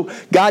though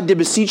God did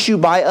beseech you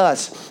by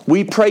us.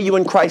 We pray you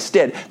in Christ's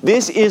stead.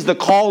 This is the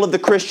call of the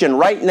Christian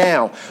right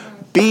now.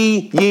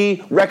 Be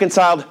ye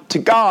reconciled to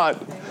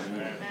God.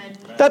 Amen.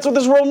 That's what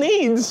this world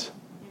needs.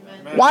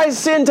 Amen. Why is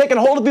sin taking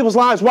hold of people's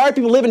lives? Why are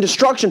people living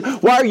destruction?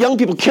 Why are young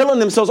people killing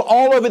themselves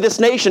all over this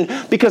nation?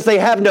 Because they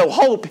have no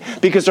hope,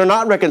 because they're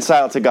not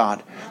reconciled to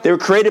God. They were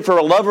created for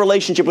a love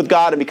relationship with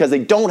God, and because they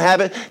don't have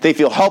it, they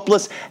feel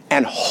helpless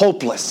and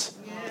hopeless.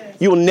 Yes.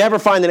 You will never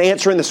find an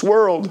answer in this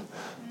world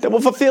that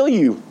will fulfill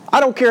you. I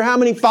don't care how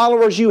many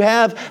followers you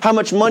have, how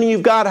much money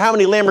you've got, how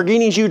many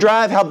Lamborghinis you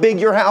drive, how big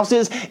your house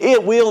is.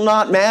 It will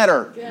not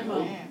matter.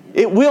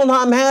 It will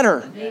not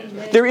matter.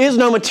 There is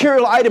no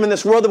material item in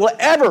this world that will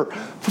ever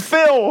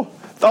fulfill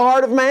the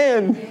heart of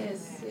man.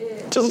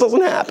 It just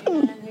doesn't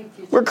happen.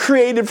 We're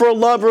created for a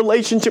love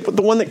relationship with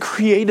the one that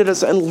created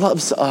us and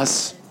loves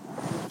us.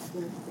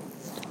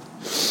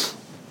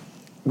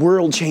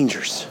 World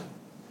changers.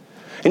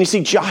 And you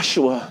see,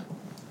 Joshua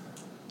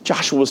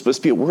was supposed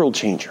to be a world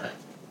changer.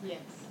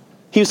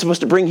 He was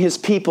supposed to bring his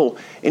people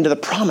into the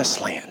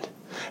promised land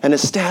and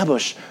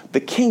establish the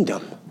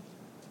kingdom.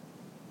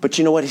 But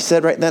you know what he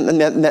said right then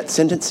in that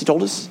sentence he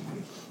told us?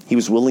 He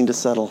was willing to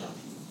settle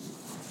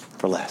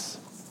for less.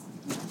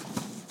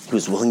 He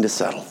was willing to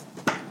settle.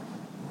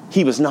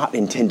 He was not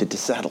intended to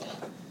settle.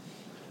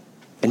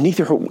 And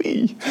neither are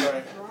we.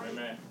 Right.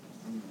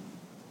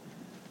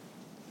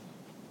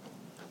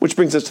 Which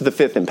brings us to the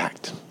fifth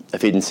impact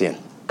of hidden sin,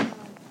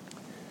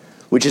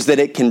 which is that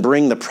it can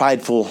bring the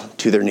prideful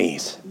to their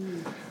knees.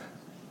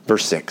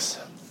 Verse 6.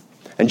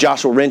 And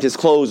Joshua rent his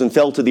clothes and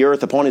fell to the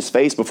earth upon his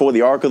face before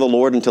the ark of the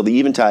Lord until the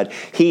eventide,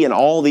 he and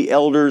all the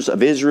elders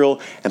of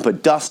Israel, and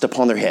put dust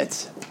upon their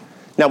heads.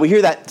 Now we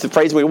hear that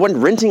phrase, we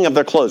wasn't renting of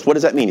their clothes. What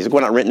does that mean? He's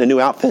going out renting a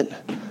new outfit?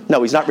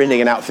 No, he's not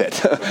renting an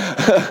outfit.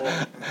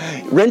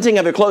 Renting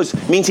of their clothes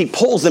means he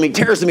pulls them, he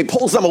tears them, he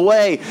pulls them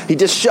away, he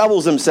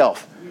dishevels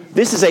himself.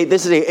 This is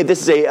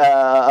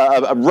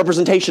a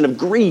representation of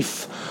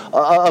grief,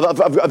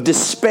 of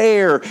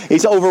despair.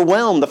 He's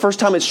overwhelmed. The first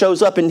time it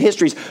shows up in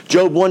history is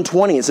Job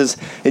 1:20. It says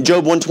in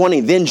Job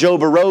 1:20, then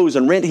Job arose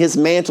and rent his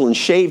mantle and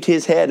shaved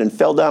his head and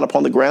fell down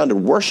upon the ground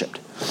and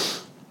worshipped.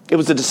 It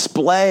was a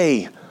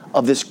display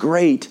of this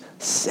great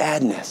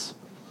sadness.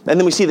 And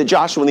then we see that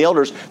Joshua and the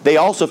elders, they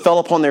also fell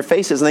upon their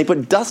faces and they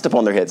put dust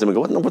upon their heads. And we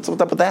go, what's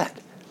up with that?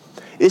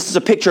 This is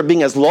a picture of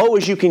being as low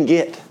as you can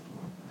get,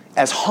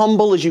 as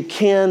humble as you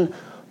can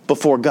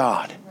before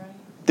God.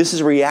 This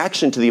is a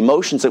reaction to the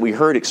emotions that we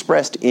heard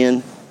expressed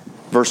in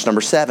verse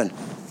number 7.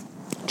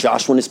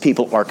 Joshua and his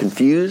people are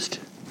confused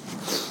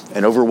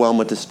and overwhelmed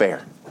with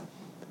despair.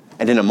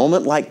 And in a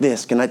moment like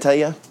this, can I tell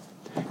you,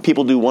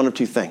 people do one of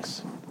two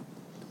things.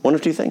 One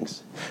of two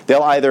things.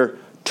 They'll either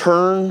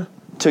turn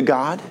to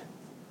God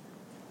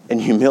in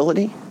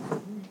humility,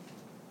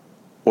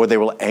 or they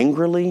will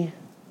angrily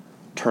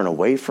turn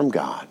away from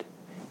God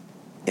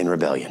in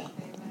rebellion.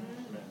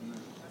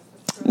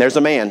 There's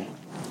a man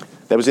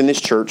that was in this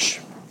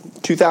church,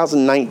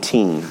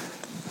 2019.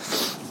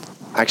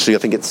 Actually, I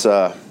think it's,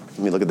 let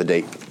me look at the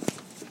date.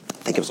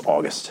 I think it was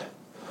August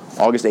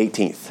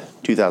 18th,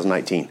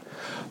 2019.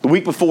 The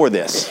week before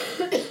this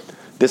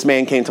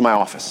man came to my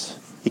office.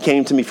 He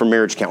came to me for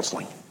marriage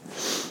counseling.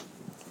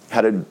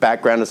 Had a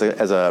background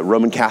as a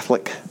Roman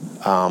Catholic,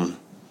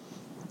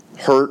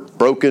 hurt,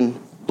 broken,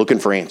 looking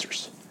for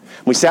answers.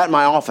 We sat in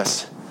my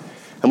office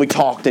and we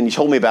talked, and he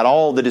told me about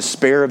all the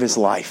despair of his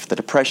life, the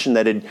depression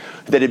that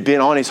had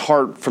been on his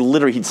heart for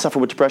literally, he'd suffered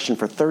with depression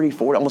for 40,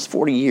 almost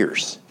 40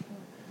 years.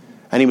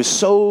 And he was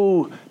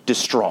so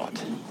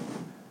distraught.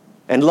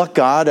 And look,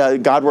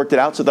 God worked it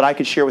out so that I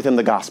could share with him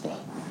the gospel.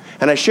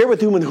 And I shared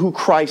with him who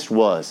Christ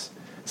was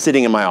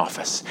sitting in my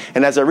office.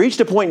 And as I reached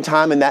a point in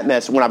time in that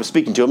mess, when I was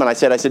speaking to him, and I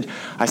said,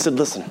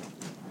 listen,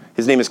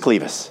 his name is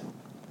Clevis.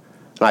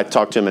 And I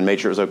talked to him and made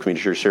sure it was okay for me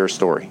to share a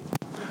story.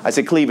 I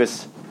said,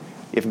 Clevis,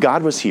 if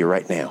God was here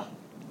right now,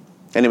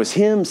 and it was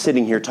him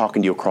sitting here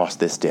talking to you across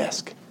this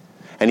desk,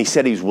 and he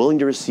said he's willing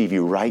to receive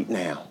you right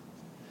now,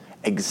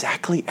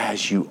 exactly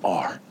as you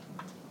are,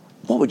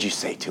 what would you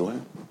say to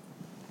him?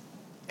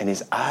 And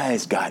his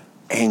eyes got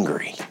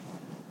angry.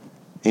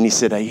 And he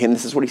said, and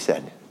this is what he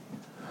said,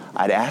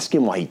 I'd ask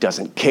him why he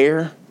doesn't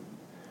care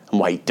and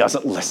why he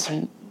doesn't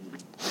listen.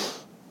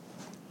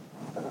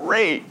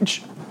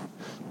 Rage.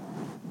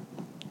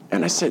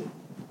 And I said,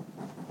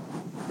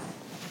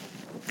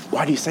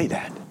 why do you say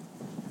that?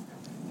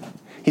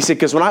 He said,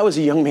 because when I was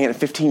a young man at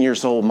 15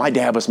 years old, my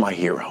dad was my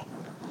hero,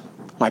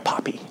 my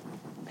papi.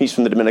 He's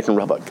from the Dominican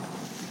Republic.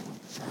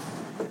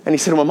 And he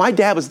said, when my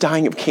dad was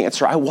dying of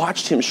cancer, I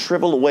watched him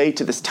shrivel away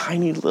to this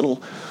tiny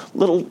little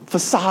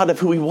facade of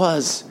who he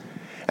was.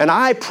 And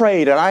I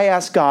prayed and I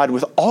asked God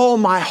with all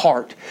my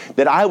heart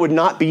that I would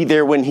not be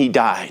there when he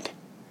died.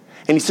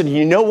 And he said,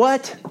 you know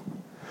what?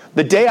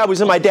 The day I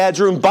was in my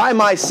dad's room by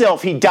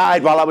myself, he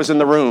died while I was in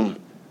the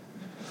room.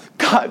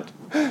 God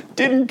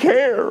didn't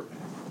care.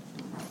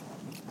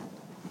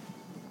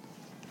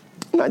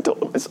 And I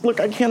told him, I said, look,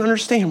 I can't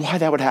understand why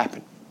that would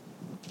happen.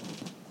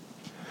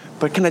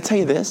 But can I tell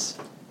you this?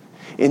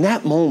 In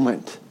that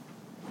moment,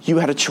 you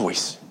had a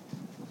choice.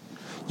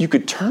 You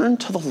could turn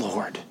to the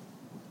Lord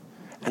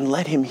and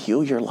let him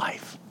heal your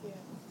life,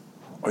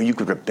 or you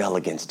could rebel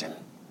against him.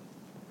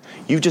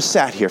 You just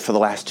sat here for the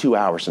last 2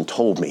 hours and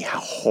told me how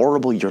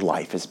horrible your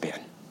life has been,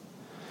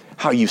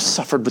 how you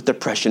suffered with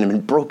depression and been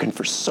broken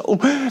for so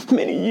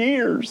many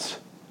years.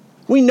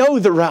 We know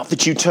the route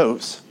that you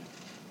chose.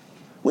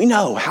 We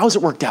know. How's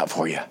it worked out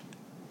for you?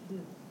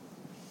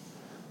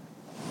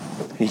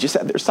 And he just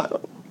sat there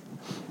silent.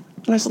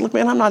 And I said, look,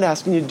 man, I'm not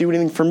asking you to do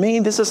anything for me.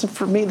 This isn't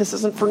for me. This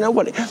isn't for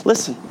nobody.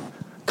 Listen,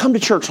 come to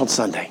church on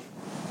Sunday.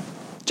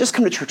 Just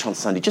come to church on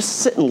Sunday. Just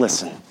sit and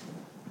listen.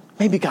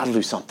 Maybe God will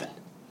do something.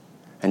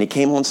 And he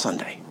came on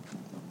Sunday.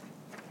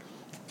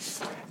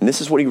 And this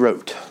is what he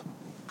wrote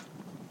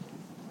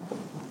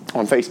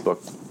on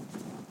Facebook.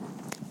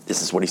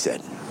 This is what he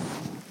said.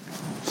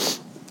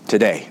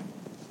 Today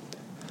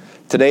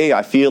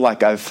I feel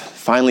like I've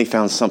finally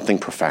found something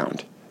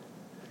profound.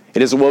 It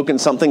has awoken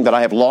something that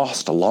I have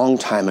lost a long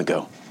time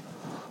ago.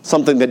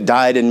 Something that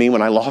died in me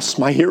when I lost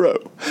my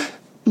hero,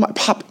 my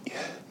puppy.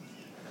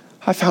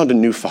 I found a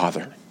new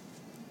father.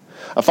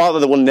 A father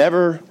that will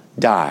never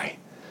die,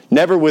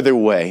 never wither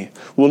away,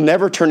 will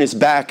never turn his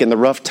back in the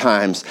rough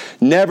times.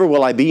 Never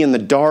will I be in the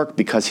dark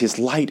because his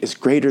light is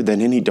greater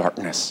than any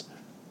darkness.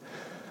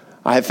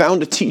 I have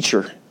found a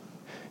teacher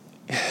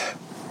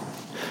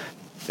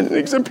and an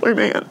exemplary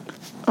man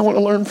I want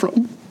to learn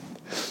from.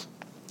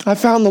 I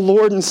found the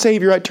Lord and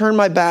Savior. I turned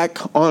my back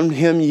on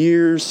him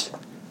years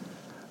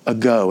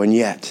ago, and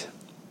yet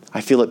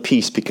I feel at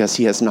peace because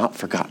he has not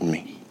forgotten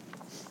me.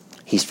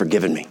 He's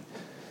forgiven me.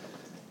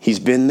 He's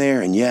been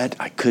there, and yet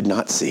I could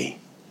not see.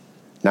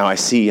 Now I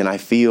see and I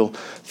feel.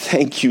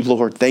 Thank you,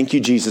 Lord. Thank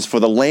you, Jesus, for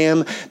the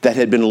Lamb that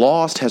had been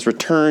lost has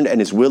returned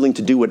and is willing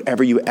to do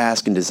whatever you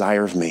ask and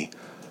desire of me.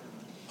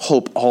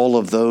 Hope all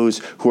of those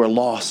who are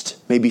lost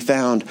may be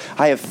found.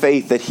 I have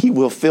faith that he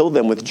will fill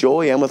them with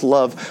joy and with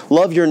love.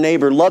 Love your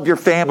neighbor, love your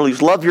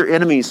families, love your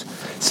enemies.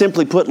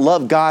 Simply put,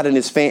 love God and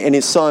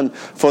his Son,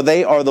 for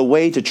they are the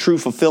way to true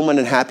fulfillment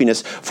and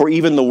happiness. For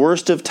even the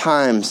worst of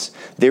times,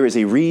 there is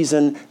a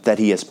reason that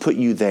he has put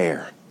you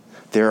there.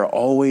 There are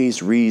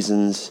always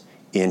reasons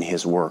in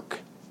his work.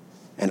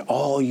 And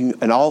all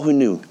who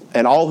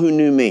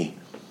knew me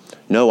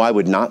know I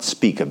would not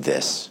speak of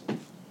this.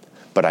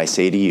 But I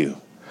say to you,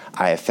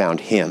 I have found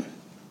him,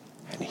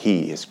 and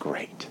he is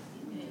great.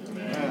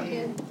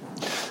 Amen.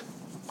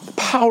 The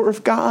power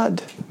of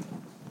God.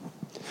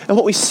 And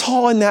what we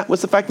saw in that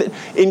was the fact that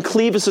in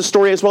Clevis'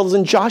 story as well as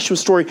in Joshua's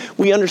story,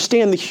 we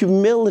understand the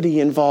humility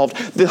involved,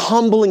 the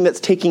humbling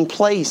that's taking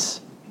place.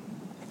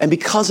 And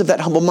because of that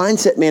humble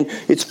mindset, man,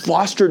 it's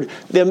fostered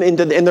them in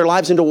their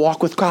lives into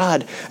walk with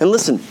God. And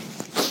listen,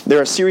 there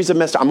are a series of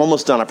messages. I'm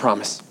almost done, I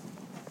promise.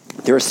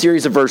 There are a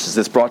series of verses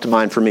that's brought to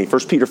mind for me.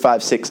 1 Peter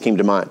 5:6 came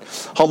to mind.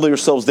 Humble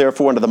yourselves,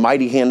 therefore, under the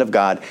mighty hand of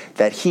God,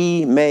 that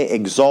he may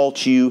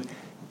exalt you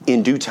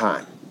in due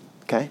time.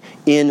 Okay?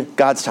 In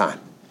God's time.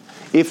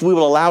 If we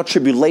will allow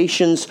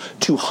tribulations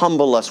to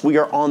humble us, we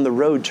are on the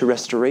road to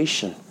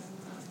restoration.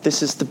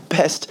 This is the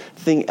best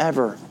thing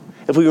ever.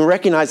 If we can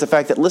recognize the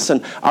fact that,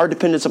 listen, our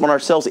dependence upon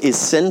ourselves is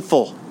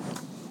sinful.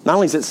 Not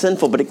only is it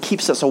sinful, but it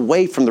keeps us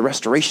away from the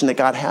restoration that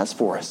God has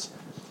for us.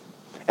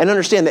 And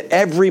understand that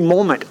every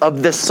moment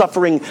of this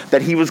suffering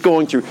that he was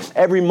going through,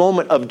 every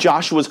moment of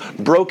Joshua's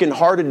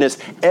brokenheartedness,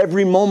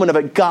 every moment of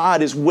it,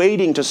 God is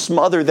waiting to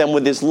smother them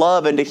with his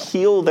love and to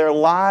heal their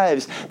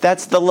lives.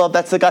 That's the love.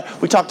 That's the God.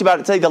 We talked about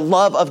it today, the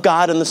love of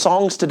God in the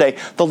songs today.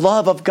 The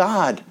love of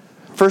God.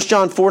 1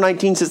 John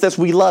 4:19 says this,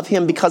 we love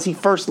him because he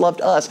first loved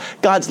us.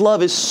 God's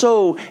love is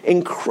so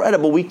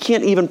incredible. We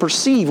can't even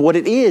perceive what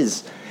it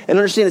is. And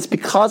understand it's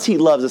because he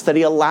loves us that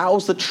he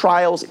allows the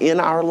trials in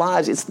our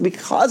lives. It's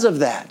because of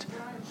that.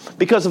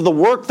 Because of the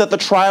work that the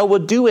trial will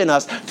do in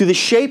us, through the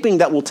shaping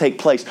that will take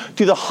place,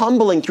 through the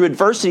humbling, through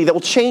adversity that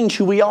will change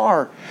who we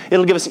are.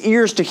 It'll give us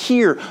ears to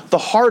hear the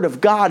heart of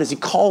God as he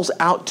calls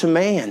out to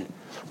man.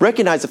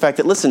 Recognize the fact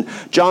that, listen,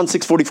 John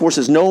 6:44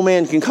 says, no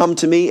man can come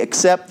to me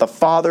except the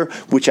Father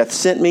which hath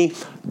sent me.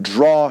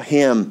 Draw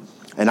him,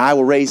 and I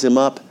will raise him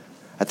up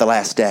at the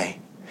last day.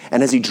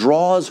 And as he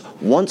draws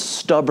once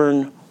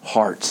stubborn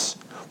hearts,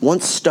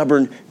 once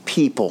stubborn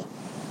people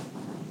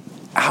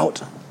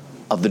out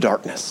of the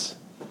darkness,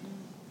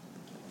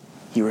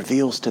 he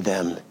reveals to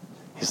them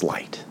his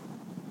light.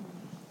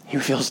 He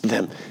reveals to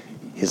them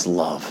his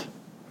love.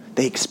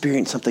 They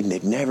experience something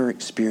they've never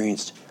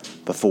experienced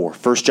before.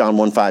 1 John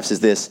 1:5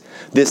 says this,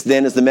 this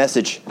then is the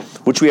message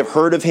which we have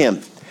heard of him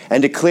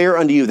and declare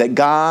unto you that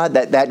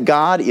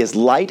God is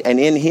light and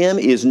in him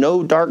is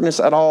no darkness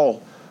at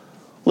all.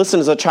 Listen,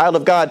 as a child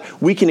of God,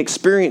 we can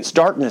experience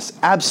darkness.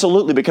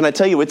 Absolutely. But can I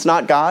tell you, it's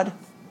not God?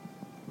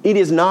 It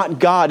is not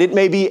God. It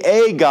may be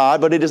a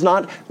God, but it is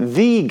not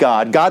the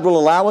God. God will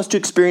allow us to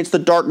experience the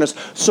darkness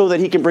so that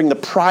he can bring the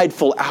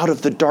prideful out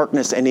of the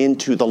darkness and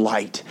into the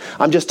light.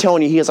 I'm just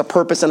telling you, he has a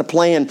purpose and a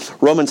plan.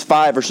 Romans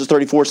 5 verses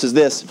 34 says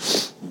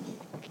this.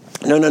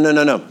 No.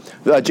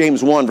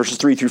 James 1 verses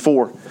 3 through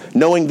 4.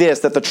 Knowing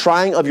this, that the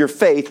trying of your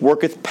faith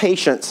worketh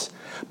patience.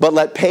 But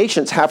let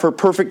patience have her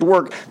perfect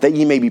work, that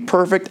ye may be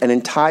perfect and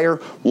entire,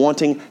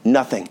 wanting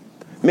nothing.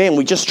 Man,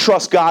 we just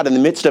trust God in the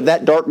midst of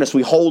that darkness.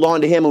 We hold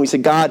on to Him and we say,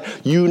 God,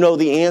 you know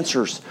the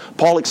answers.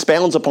 Paul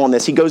expounds upon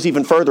this. He goes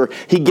even further.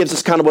 He gives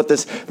us kind of what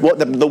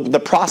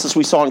the process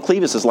we saw in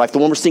Clevis's life, the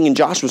one we're seeing in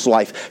Joshua's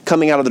life,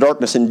 coming out of the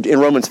darkness in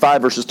Romans 5,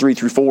 verses 3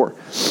 through 4.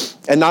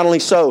 And not only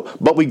so,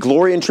 but we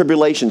glory in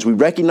tribulations. We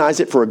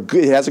recognize it for it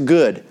as a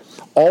good.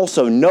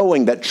 Also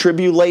knowing that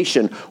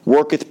tribulation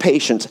worketh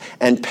patience,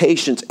 and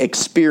patience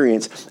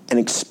experience, and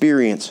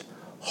experience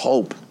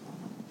hope.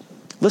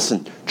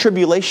 Listen,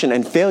 tribulation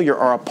and failure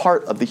are a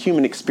part of the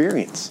human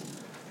experience.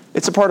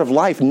 It's a part of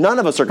life. None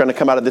of us are going to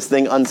come out of this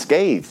thing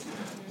unscathed.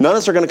 None of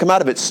us are going to come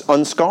out of it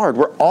unscarred.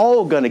 We're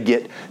all going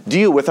to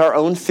deal with our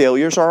own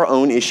failures, our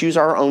own issues,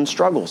 our own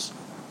struggles.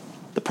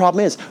 The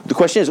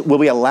question is, will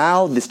we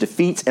allow this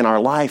defeats in our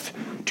life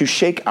to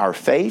shake our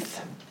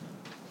faith,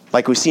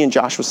 like we see in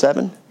Joshua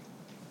 7?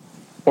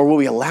 Or will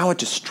we allow it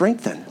to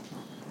strengthen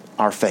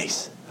our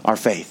faith,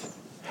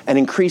 and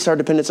increase our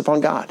dependence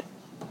upon God?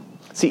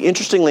 See,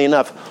 interestingly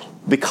enough,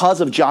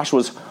 because of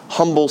Joshua's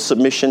humble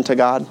submission to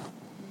God,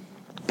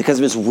 because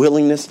of his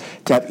willingness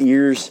to have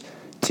ears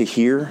to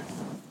hear,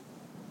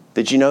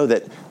 did you know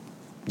that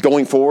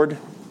going forward,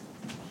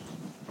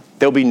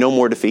 there'll be no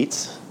more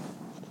defeats?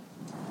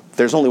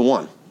 There's only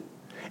one.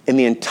 In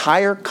the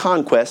entire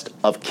conquest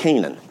of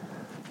Canaan,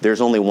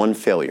 there's only one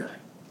failure.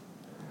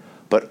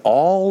 But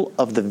all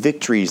of the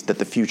victories that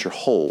the future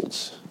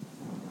holds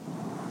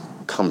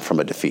come from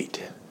a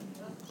defeat.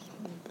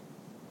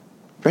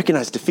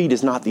 Recognize defeat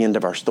is not the end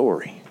of our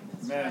story.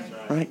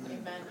 Right?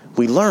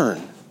 We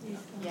learn.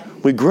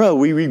 We grow.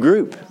 We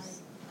regroup.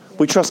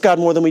 We trust God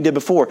more than we did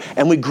before.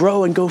 And we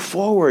grow and go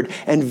forward.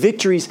 And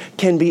victories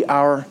can be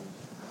our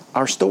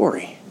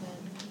story.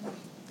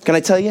 Can I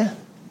tell you?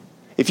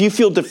 If you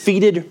feel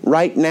defeated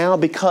right now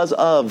because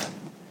of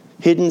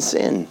hidden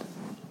sin,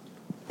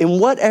 in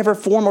whatever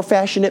form or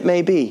fashion it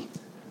may be,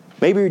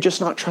 maybe you're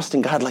just not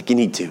trusting God like you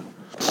need to,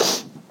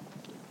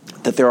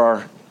 that there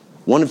are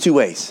one of two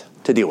ways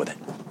to deal with it,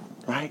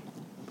 right?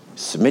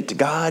 Submit to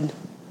God,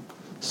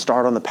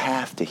 start on the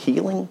path to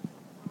healing,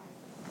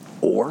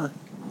 or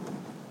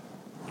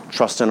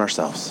trust in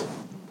ourselves.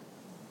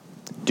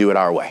 Do it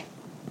our way.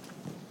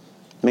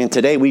 Man,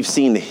 today we've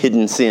seen the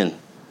hidden sin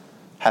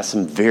has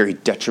some very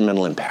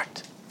detrimental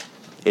impact.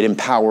 It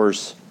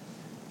empowers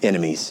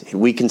enemies. It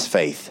weakens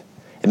faith.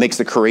 It makes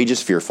the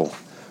courageous fearful,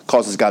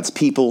 causes God's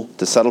people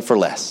to settle for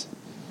less.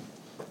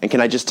 And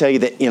can I just tell you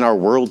that in our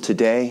world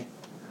today,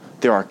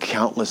 there are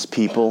countless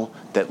people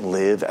that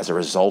live as a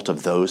result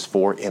of those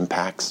four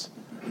impacts,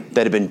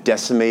 that have been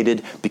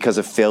decimated because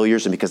of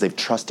failures and because they've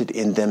trusted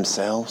in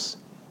themselves.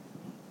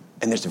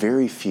 And there's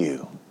very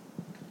few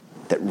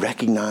that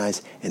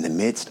recognize in the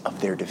midst of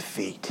their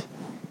defeat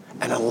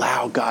and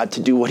allow God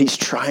to do what He's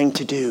trying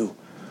to do,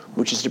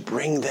 which is to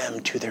bring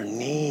them to their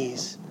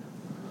knees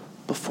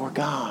before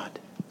God.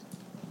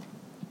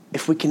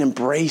 If we can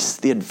embrace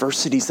the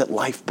adversities that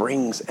life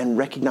brings and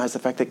recognize the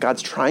fact that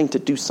God's trying to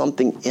do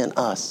something in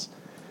us,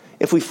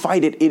 if we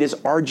fight it, it is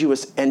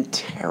arduous and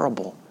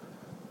terrible.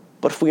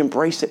 But if we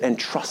embrace it and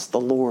trust the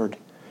Lord,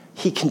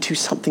 He can do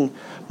something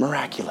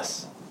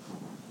miraculous.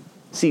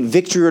 See,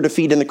 victory or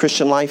defeat in the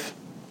Christian life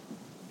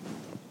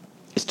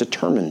is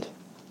determined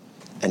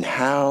in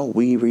how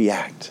we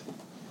react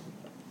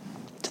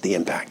to the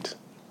impact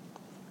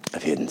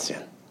of hidden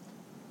sin.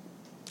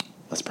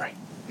 Let's pray.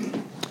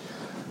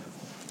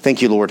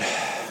 Thank you, Lord,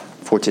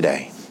 for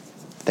today.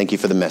 Thank you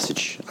for the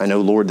message. I know,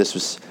 Lord, this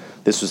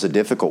was a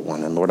difficult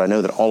one. And Lord, I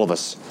know that all of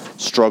us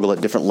struggle at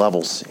different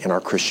levels in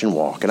our Christian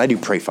walk. And I do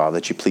pray, Father,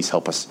 that you please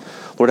help us.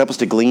 Lord, help us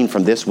to glean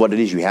from this what it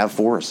is you have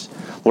for us.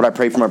 Lord, I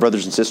pray for my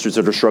brothers and sisters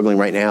that are struggling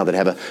right now, that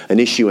have an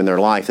issue in their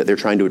life that they're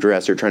trying to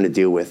address, they're trying to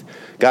deal with.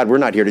 God, we're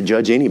not here to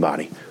judge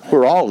anybody.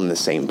 We're all in the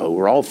same boat.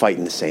 We're all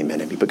fighting the same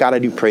enemy. But God, I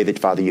do pray that,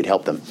 Father, you'd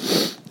help them.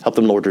 Help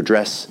them, Lord, to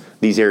address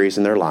these areas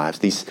in their lives,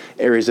 these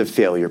areas of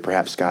failure,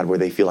 perhaps, God, where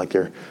they feel like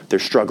they're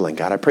struggling.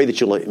 God, I pray that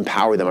you'll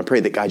empower them. I pray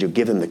that, God, you'll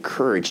give them the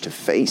courage to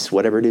face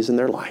whatever it is in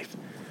their life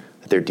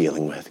that they're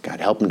dealing with. God,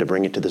 help them to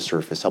bring it to the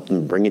surface. Help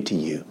them to bring it to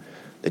you,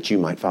 that you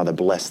might, Father,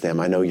 bless them.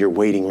 I know you're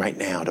waiting right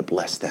now to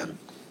bless them.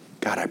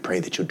 God, I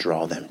pray that you'll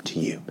draw them to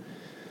you.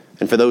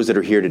 And for those that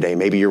are here today,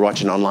 maybe you're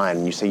watching online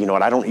and you say, you know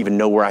what, I don't even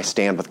know where I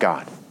stand with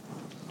God.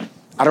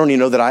 I don't even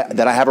know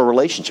that I have a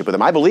relationship with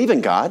him. I believe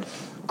in God.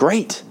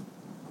 Great.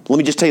 Let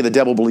me just tell you, the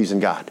devil believes in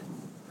God.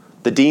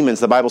 The demons,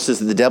 the Bible says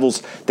that the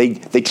devils,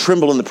 they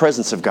tremble in the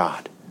presence of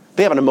God.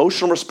 They have an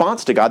emotional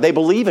response to God. They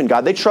believe in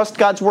God. They trust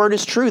God's word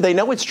is true. They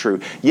know it's true.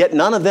 Yet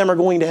none of them are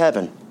going to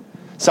heaven.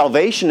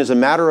 Salvation is a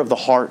matter of the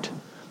heart.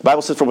 The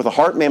Bible says, for with the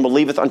heart man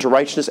believeth unto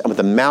righteousness, and with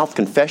the mouth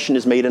confession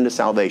is made unto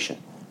salvation.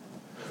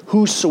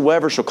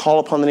 Whosoever shall call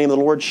upon the name of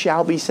the Lord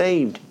shall be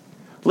saved.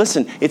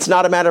 Listen, it's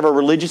not a matter of a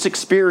religious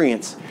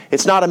experience.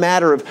 It's not a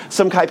matter of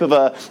some type of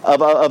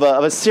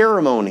a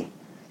ceremony.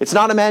 It's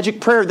not a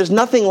magic prayer. There's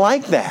nothing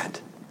like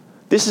that.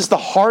 This is the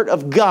heart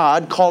of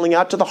God calling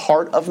out to the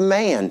heart of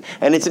man.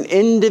 And it's an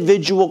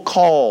individual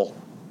call.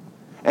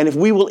 And if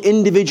we will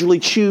individually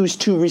choose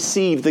to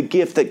receive the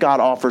gift that God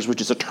offers,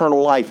 which is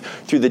eternal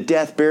life through the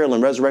death, burial,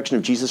 and resurrection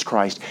of Jesus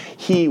Christ,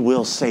 He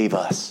will save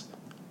us.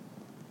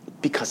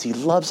 Because He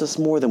loves us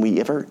more than we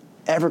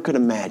ever could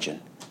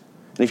imagine.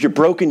 And if you're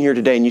broken here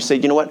today and you say,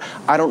 you know what,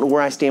 I don't know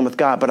where I stand with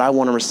God, but I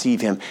want to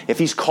receive Him. If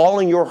He's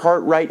calling your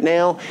heart right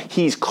now,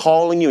 He's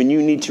calling you and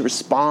you need to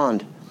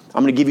respond.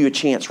 I'm going to give you a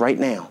chance right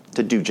now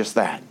to do just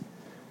that.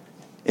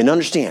 And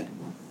understand,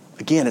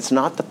 again, it's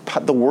not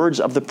the words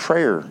of the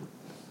prayer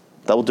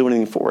that will do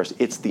anything for us.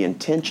 It's the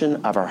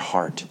intention of our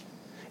heart.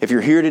 If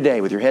you're here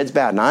today with your heads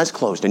bowed and eyes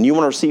closed and you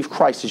want to receive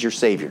Christ as your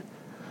Savior,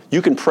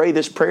 you can pray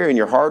this prayer in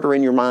your heart or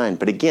in your mind.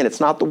 But again, it's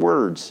not the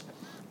words.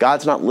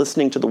 God's not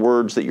listening to the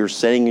words that you're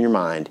saying in your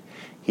mind.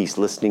 He's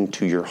listening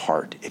to your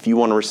heart. If you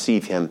want to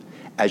receive Him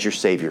as your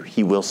Savior,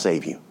 He will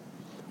save you.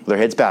 With our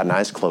heads bowed and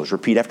eyes closed,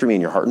 repeat after me in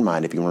your heart and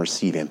mind if you want to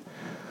receive Him.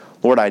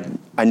 Lord,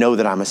 I know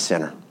that I'm a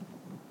sinner.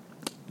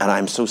 And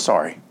I'm so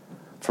sorry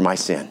for my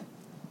sin.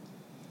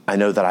 I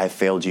know that I have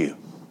failed you.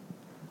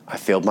 I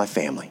failed my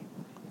family.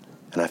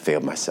 And I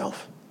failed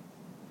myself.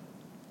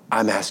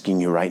 I'm asking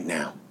you right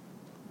now,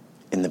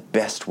 in the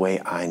best way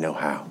I know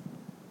how,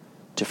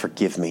 to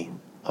forgive me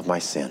of my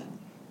sin.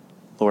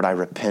 Lord, I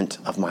repent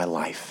of my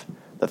life,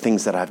 the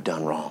things that I've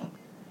done wrong.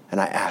 And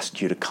I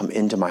ask you to come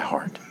into my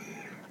heart.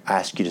 I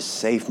ask you to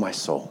save my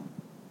soul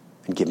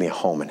and give me a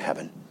home in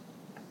heaven.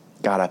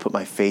 God, I put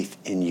my faith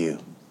in you.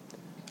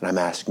 And I'm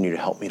asking you to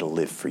help me to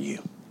live for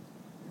you.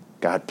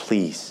 God,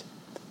 please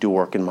do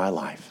work in my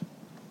life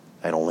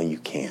that only you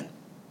can.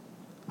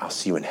 I'll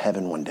see you in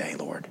heaven one day,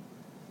 Lord.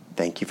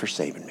 Thank you for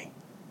saving me.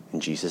 In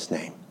Jesus'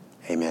 name,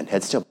 amen.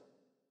 Head still.